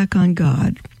her back on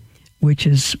God, which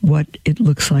is what it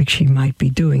looks like she might be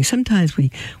doing. Sometimes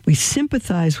we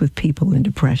sympathize with people in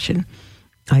depression.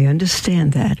 I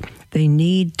understand that. They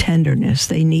need tenderness,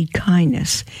 they need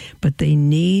kindness, but they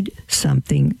need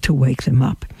something to wake them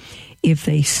up. If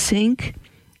they sink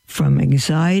from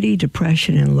anxiety,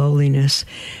 depression, and loneliness,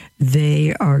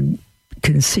 they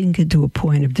can sink into a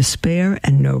point of despair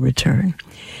and no return.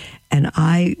 And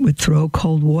I would throw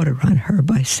cold water on her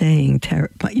by saying,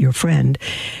 your friend,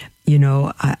 you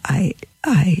know, I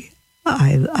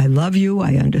love you.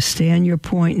 I understand your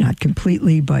point, not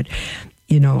completely, but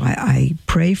you know, I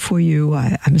pray for you.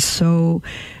 I'm so,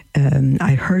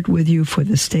 I hurt with you for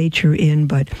the state you're in.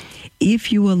 But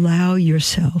if you allow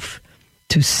yourself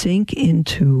to sink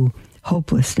into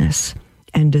hopelessness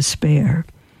and despair,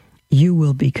 you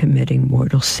will be committing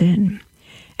mortal sin.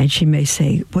 And she may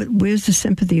say, where's the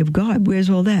sympathy of God? Where's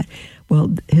all that?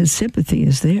 Well, his sympathy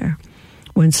is there.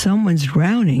 When someone's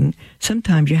drowning,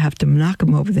 sometimes you have to knock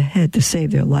them over the head to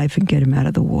save their life and get them out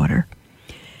of the water.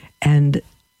 And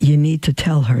you need to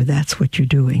tell her that's what you're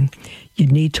doing. You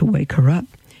need to wake her up.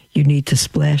 You need to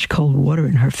splash cold water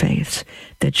in her face,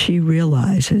 that she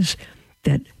realizes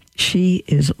that she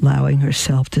is allowing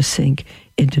herself to sink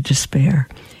into despair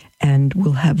and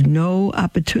will have no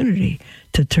opportunity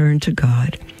to turn to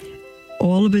God.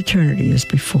 All of eternity is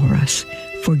before us.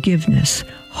 Forgiveness,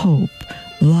 hope,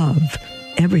 love,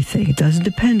 everything. It doesn't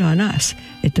depend on us.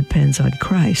 It depends on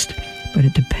Christ, but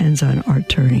it depends on our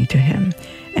turning to him.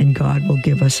 And God will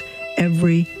give us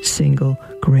every single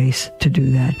grace to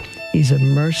do that. He's a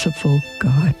merciful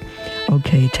God.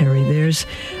 Okay, Terry,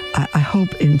 I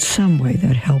hope in some way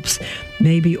that helps.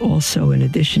 Maybe also, in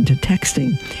addition to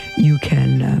texting, you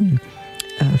can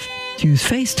use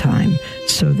FaceTime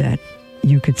so that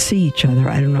you could see each other.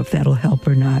 I don't know if that'll help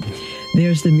or not.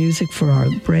 There's the music for our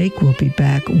break. We'll be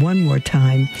back one more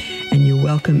time, and you're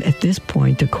welcome at this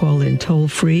point to call in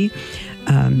toll-free.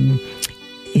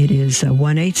 It is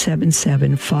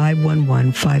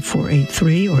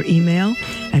 1-877-511-5483 or email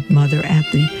at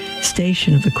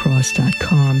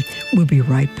mother@thestationofthecross.com. We'll be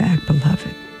right back,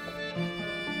 beloved.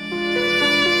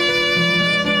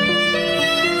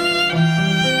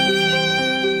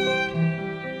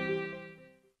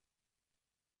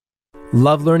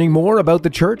 Love learning more about the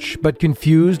church, but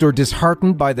confused or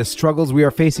disheartened by the struggles we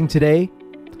are facing today?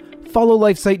 Follow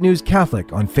LifeSite News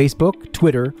Catholic on Facebook,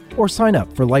 Twitter, or sign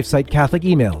up for LifeSite Catholic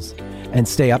emails and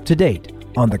stay up to date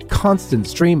on the constant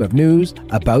stream of news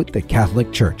about the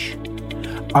Catholic Church.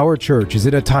 Our church is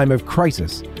in a time of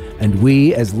crisis, and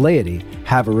we as laity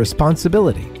have a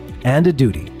responsibility and a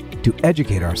duty to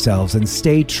educate ourselves and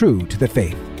stay true to the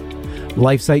faith.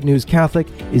 LifeSite News Catholic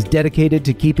is dedicated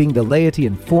to keeping the laity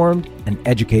informed and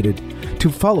educated. To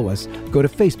follow us, go to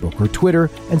Facebook or Twitter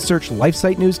and search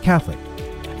LifeSite News Catholic.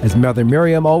 As Mother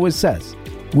Miriam always says,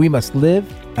 we must live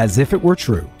as if it were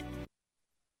true.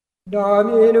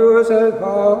 Dominus et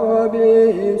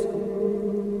vobiscum,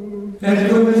 et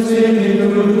cum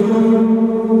Spiritum,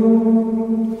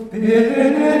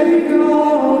 benedictus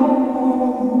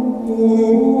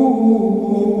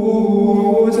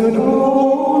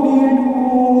Dominum.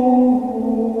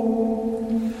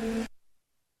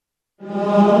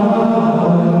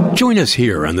 Join us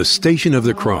here on the Station of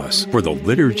the Cross for the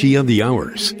Liturgy of the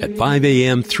Hours at 5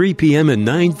 a.m., 3 p.m., and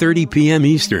 9:30 p.m.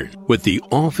 Eastern, with the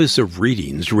Office of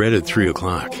Readings read at 3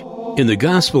 o'clock. In the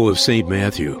Gospel of St.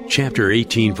 Matthew, chapter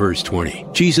 18, verse 20,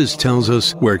 Jesus tells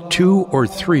us, "Where 2 or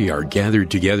 3 are gathered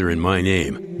together in my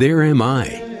name, there am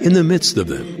I, in the midst of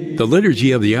them." The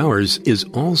Liturgy of the Hours is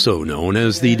also known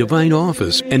as the Divine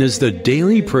Office and is the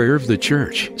daily prayer of the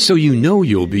Church. So you know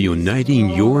you'll be uniting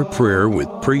your prayer with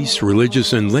priests,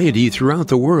 religious, and laity throughout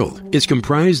the world. It's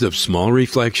comprised of small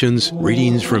reflections,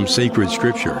 readings from sacred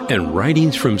scripture, and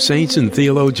writings from saints and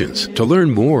theologians. To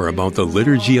learn more about the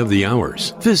Liturgy of the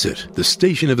Hours, visit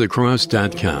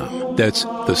thestationofthecross.com. That's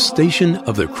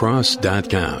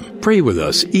thestationofthecross.com. Pray with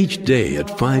us each day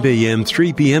at 5 a.m.,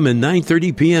 3 p.m., and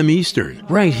 9:30 p.m. Eastern,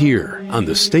 right here on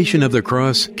the Station of the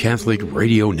Cross Catholic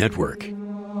Radio Network.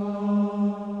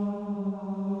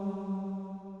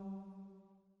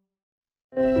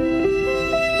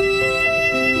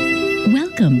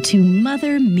 Welcome to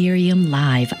Mother Miriam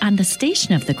Live on the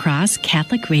Station of the Cross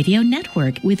Catholic Radio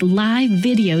Network with live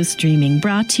video streaming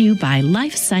brought to you by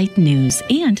LifeSite News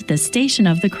and the Station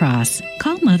of the Cross.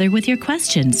 Call Mother with your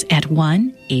questions at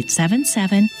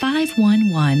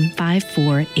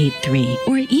 1-877-511-5483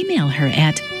 or email her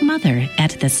at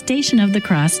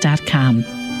mother@thestationofthecross.com.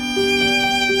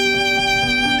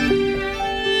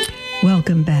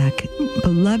 Welcome back.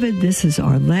 Beloved, this is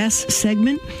our last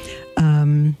segment.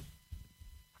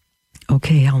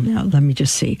 Okay, now let me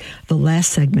just see. The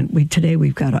last segment, today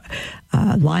we've got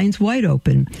lines wide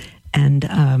open, and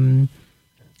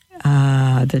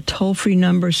the toll-free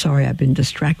number, sorry, I've been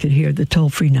distracted here. The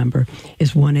toll-free number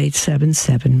is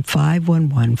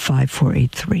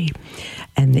 1-877-511-5483.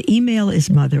 And the email is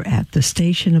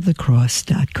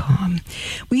mother@thestationofthecross.com.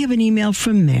 We have an email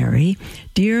from Mary.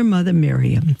 Dear Mother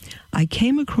Miriam, I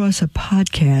came across a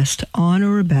podcast on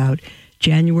or about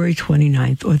January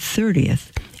 29th or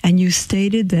 30th, and you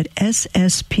stated that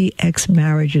SSPX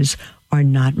marriages are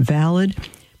not valid,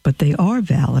 but they are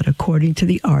valid according to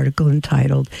the article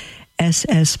entitled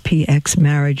SSPX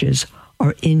marriages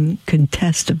are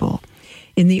incontestable.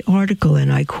 In the article,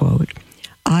 and I quote,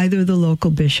 either the local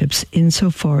bishops,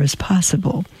 insofar as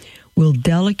possible, will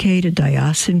delegate a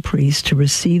diocesan priest to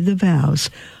receive the vows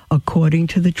according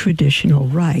to the traditional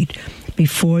rite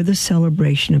before the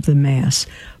celebration of the Mass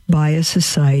by a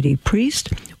society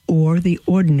priest, or the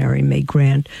ordinary may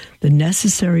grant the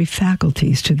necessary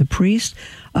faculties to the priest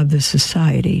of the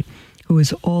society, who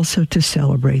is also to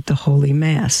celebrate the Holy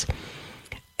Mass.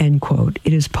 End quote.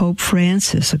 It is Pope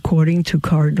Francis, according to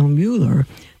Cardinal Mueller,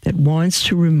 that wants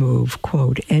to remove,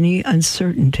 quote, any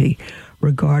uncertainty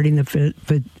regarding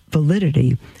the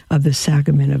validity of the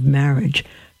sacrament of marriage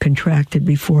contracted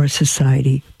before a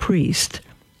society priest.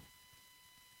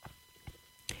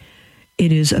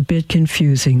 It is a bit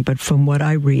confusing, but from what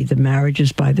I read, the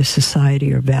marriages by the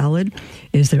society are valid.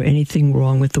 Is there anything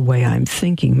wrong with the way I'm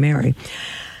thinking, Mary?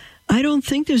 I don't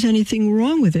think there's anything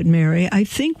wrong with it, Mary. I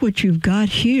think what you've got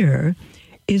here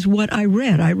is what I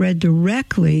read. I read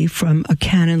directly from a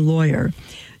canon lawyer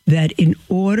that in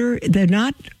order, they're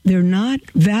not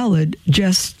valid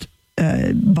just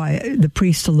by the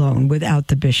priest alone, without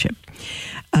the bishop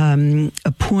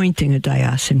appointing a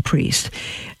diocesan priest.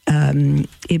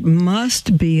 It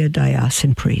must be a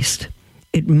diocesan priest.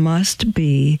 It must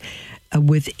be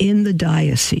within the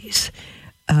diocese.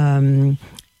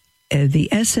 The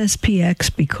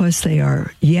SSPX, because they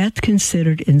are yet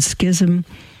considered in schism,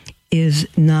 is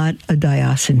not a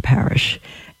diocesan parish.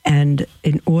 And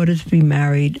in order to be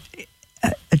married,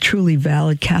 a truly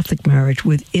valid Catholic marriage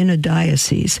within a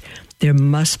diocese, there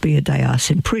must be a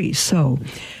diocesan priest. So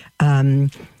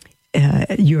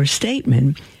your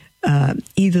statement,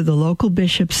 either the local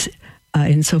bishops,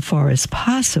 insofar as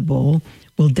possible,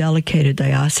 will delegate a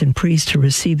diocesan priest to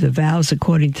receive the vows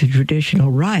according to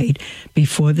traditional rite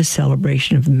before the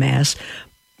celebration of the Mass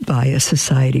by a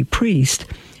society priest.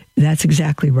 That's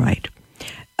exactly right.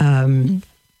 And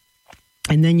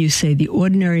then you say the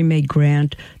ordinary may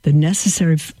grant the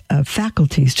necessary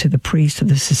faculties to the priest of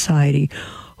the society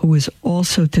who is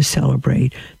also to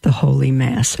celebrate the Holy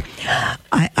Mass.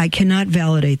 I cannot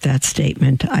validate that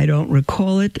statement. I don't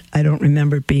recall it. I don't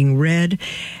remember it being read.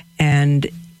 And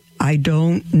I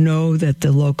don't know that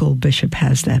the local bishop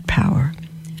has that power.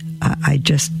 I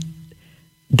just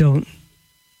don't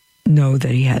know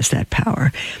that he has that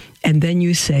power. And then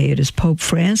you say it is Pope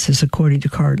Francis, according to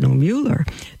Cardinal Mueller,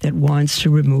 that wants to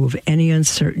remove any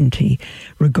uncertainty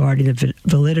regarding the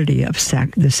validity of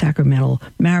the sacramental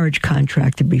marriage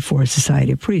contracted before a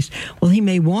society of priests. Well, he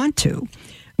may want to,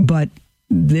 but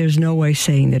there's no way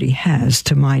saying that he has,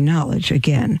 to my knowledge,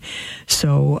 again.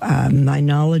 So my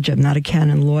knowledge, I'm not a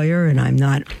canon lawyer, and I'm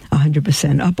not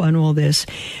 100% up on all this,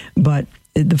 but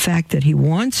the fact that he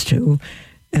wants to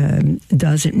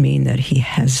doesn't mean that he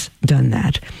has done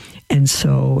that. And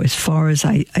so as far as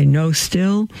I know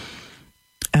still,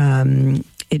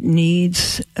 it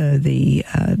needs the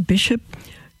bishop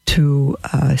to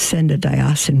send a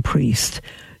diocesan priest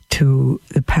to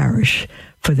the parish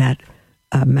for that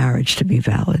marriage to be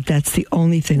valid. That's the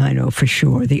only thing I know for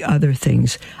sure. The other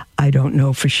things I don't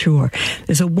know for sure.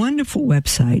 There's a wonderful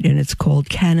website, and it's called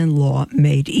Canon Law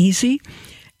Made Easy,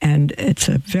 and it's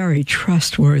a very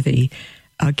trustworthy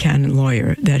canon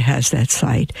lawyer that has that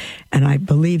site, and I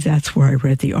believe that's where I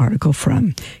read the article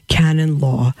from. Canon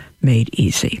Law Made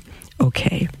Easy.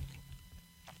 Okay.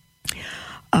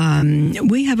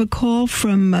 We have a call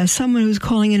from someone who's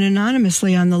calling in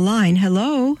anonymously on the line.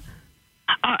 Hello.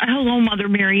 Hello, Mother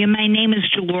Miriam. My name is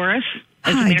Dolores.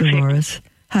 Hi, Dolores.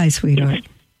 Hi, sweetheart.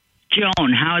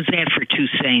 Joan. How is that for two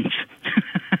saints?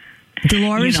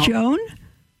 Dolores Joan?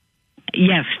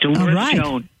 Yes, Dolores All right.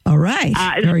 Joan. All right.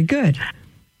 Very good.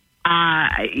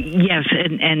 Yes,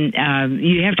 and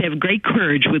you have to have great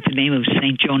courage with the name of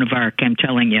St. Joan of Arc, I'm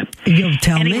telling you. You'll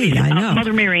tell Anyways, me, I know.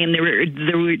 Mother Miriam, there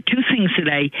were two things that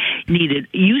I needed.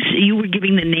 You were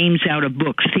giving the names out of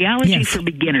books. Theology for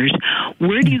Beginners.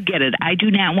 Where do you get it? I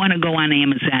do not want to go on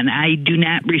Amazon. I do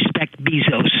not respect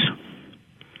Bezos.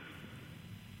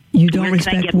 You don't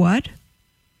respect what?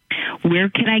 Where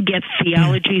can I get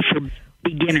Theology for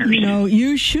Beginners?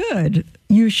 You should.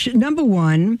 You should. Number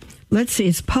one, let's see.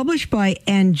 It's published by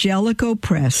Angelico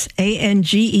Press,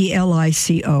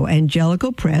 Angelico,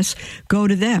 Angelico Press. Go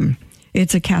to them.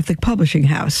 It's a Catholic publishing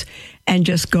house, and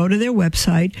just go to their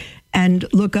website and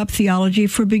look up Theology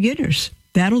for Beginners.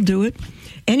 That'll do it.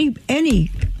 Any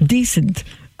decent,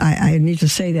 I need to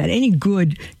say that, any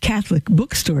good Catholic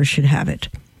bookstore should have it.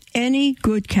 Any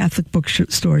good Catholic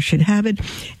bookstore should have it.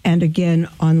 And again,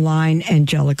 online,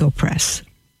 Angelico Press.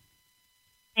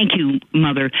 Thank you,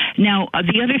 Mother. Now,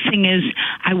 the other thing is,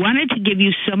 I wanted to give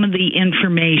you some of the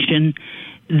information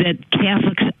that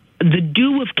Catholics, the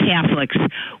due of Catholics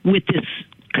with this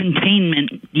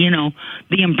containment,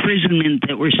 the imprisonment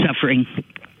that we're suffering.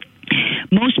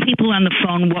 Most people on the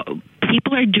phone, what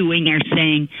people are doing are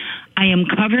saying, I am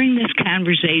covering this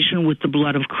conversation with the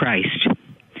blood of Christ.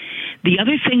 The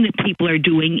other thing that people are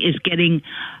doing is getting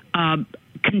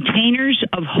containers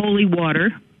of holy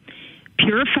water,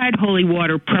 purified holy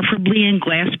water, preferably in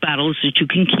glass bottles that you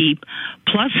can keep,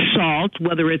 plus salt,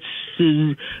 whether it's,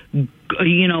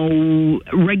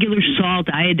 regular salt,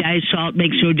 iodized salt,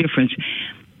 makes no difference.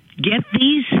 Get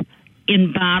these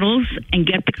in bottles and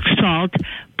get the salt,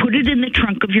 put it in the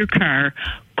trunk of your car,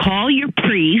 call your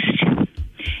priest,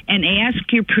 and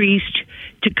ask your priest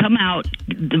to come out,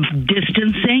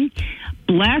 distancing,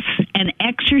 bless and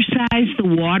exercise the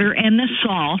water and the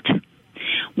salt.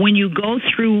 When you go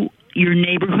through your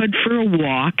neighborhood for a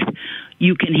walk,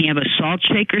 you can have a salt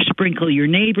shaker sprinkle your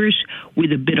neighbors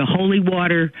with a bit of holy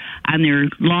water on their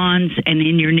lawns and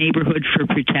in your neighborhood for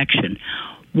protection.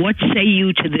 What say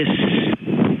you to this?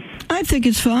 I think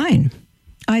it's fine.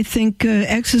 I think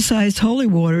exercised holy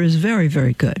water is very,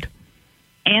 very good.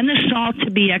 And the salt to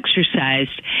be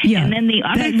exercised. Yeah. And then the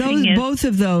other thing is, both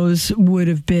of those would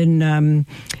have been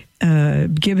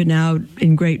given out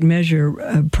in great measure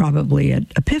probably at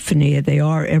Epiphany. They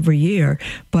are every year,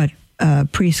 but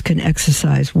priests can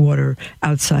exercise water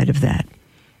outside of that.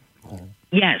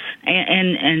 Yes,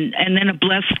 and then a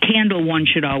blessed candle one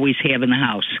should always have in the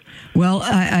house. Well,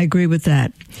 I agree with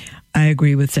that. I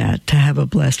agree with that, to have a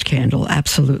blessed candle.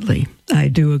 Absolutely. I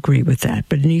do agree with that.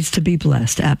 But it needs to be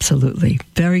blessed. Absolutely.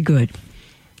 Very good.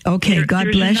 Okay, God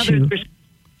bless you.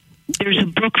 There's a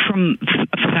book from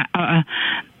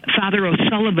Father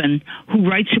O'Sullivan who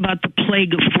writes about the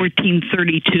plague of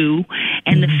 1432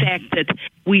 and the fact that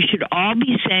we should all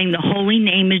be saying the holy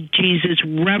name of Jesus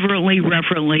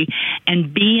reverently,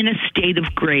 and be in a state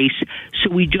of grace so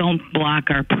we don't block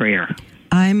our prayer.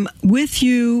 I'm with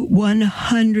you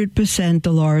 100%,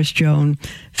 Dolores Joan.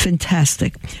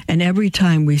 Fantastic. And every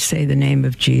time we say the name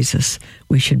of Jesus,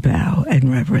 we should bow in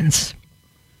reverence.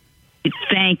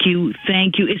 Thank you.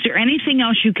 Is there anything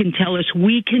else you can tell us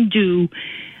we can do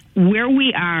where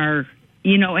we are,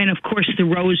 and of course the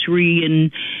rosary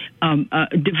and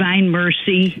divine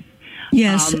mercy?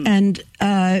 Yes, and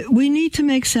we need to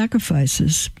make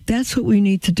sacrifices. That's what we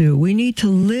need to do. We need to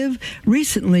live.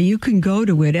 Recently, you can go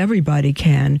to it, everybody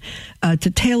can,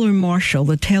 to Taylor Marshall,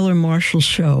 the Taylor Marshall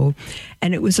Show,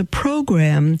 and it was a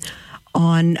program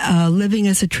on living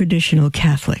as a traditional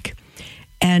Catholic.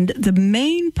 And the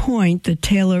main point that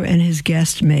Taylor and his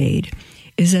guest made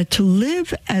is that to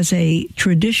live as a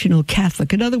traditional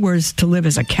Catholic, in other words, to live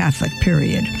as a Catholic,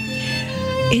 period,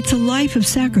 it's a life of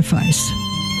sacrifice.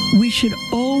 We should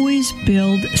always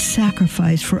build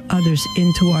sacrifice for others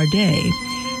into our day,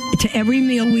 to every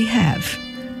meal we have.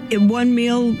 In one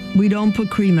meal, we don't put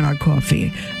cream in our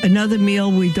coffee. Another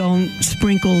meal, we don't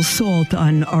sprinkle salt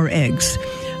on our eggs.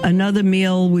 Another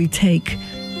meal, we take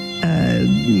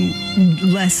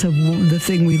less of the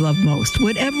thing we love most.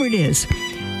 Whatever it is,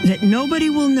 that nobody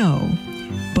will know,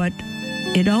 but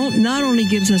it not only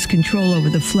gives us control over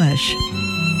the flesh,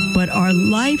 but our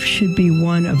life should be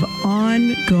one of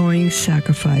ongoing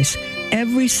sacrifice.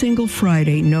 Every single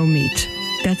Friday, no meat.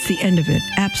 That's the end of it.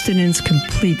 Abstinence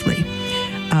completely.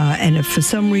 And if for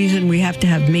some reason we have to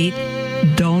have meat,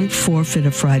 don't forfeit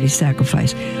a Friday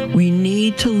sacrifice. We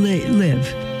need to live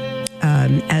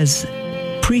as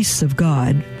priests of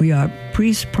God. We are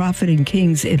priests, prophets, and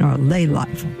kings in our lay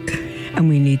life. And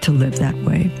we need to live that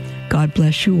way. God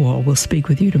bless you all. We'll speak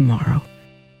with you tomorrow.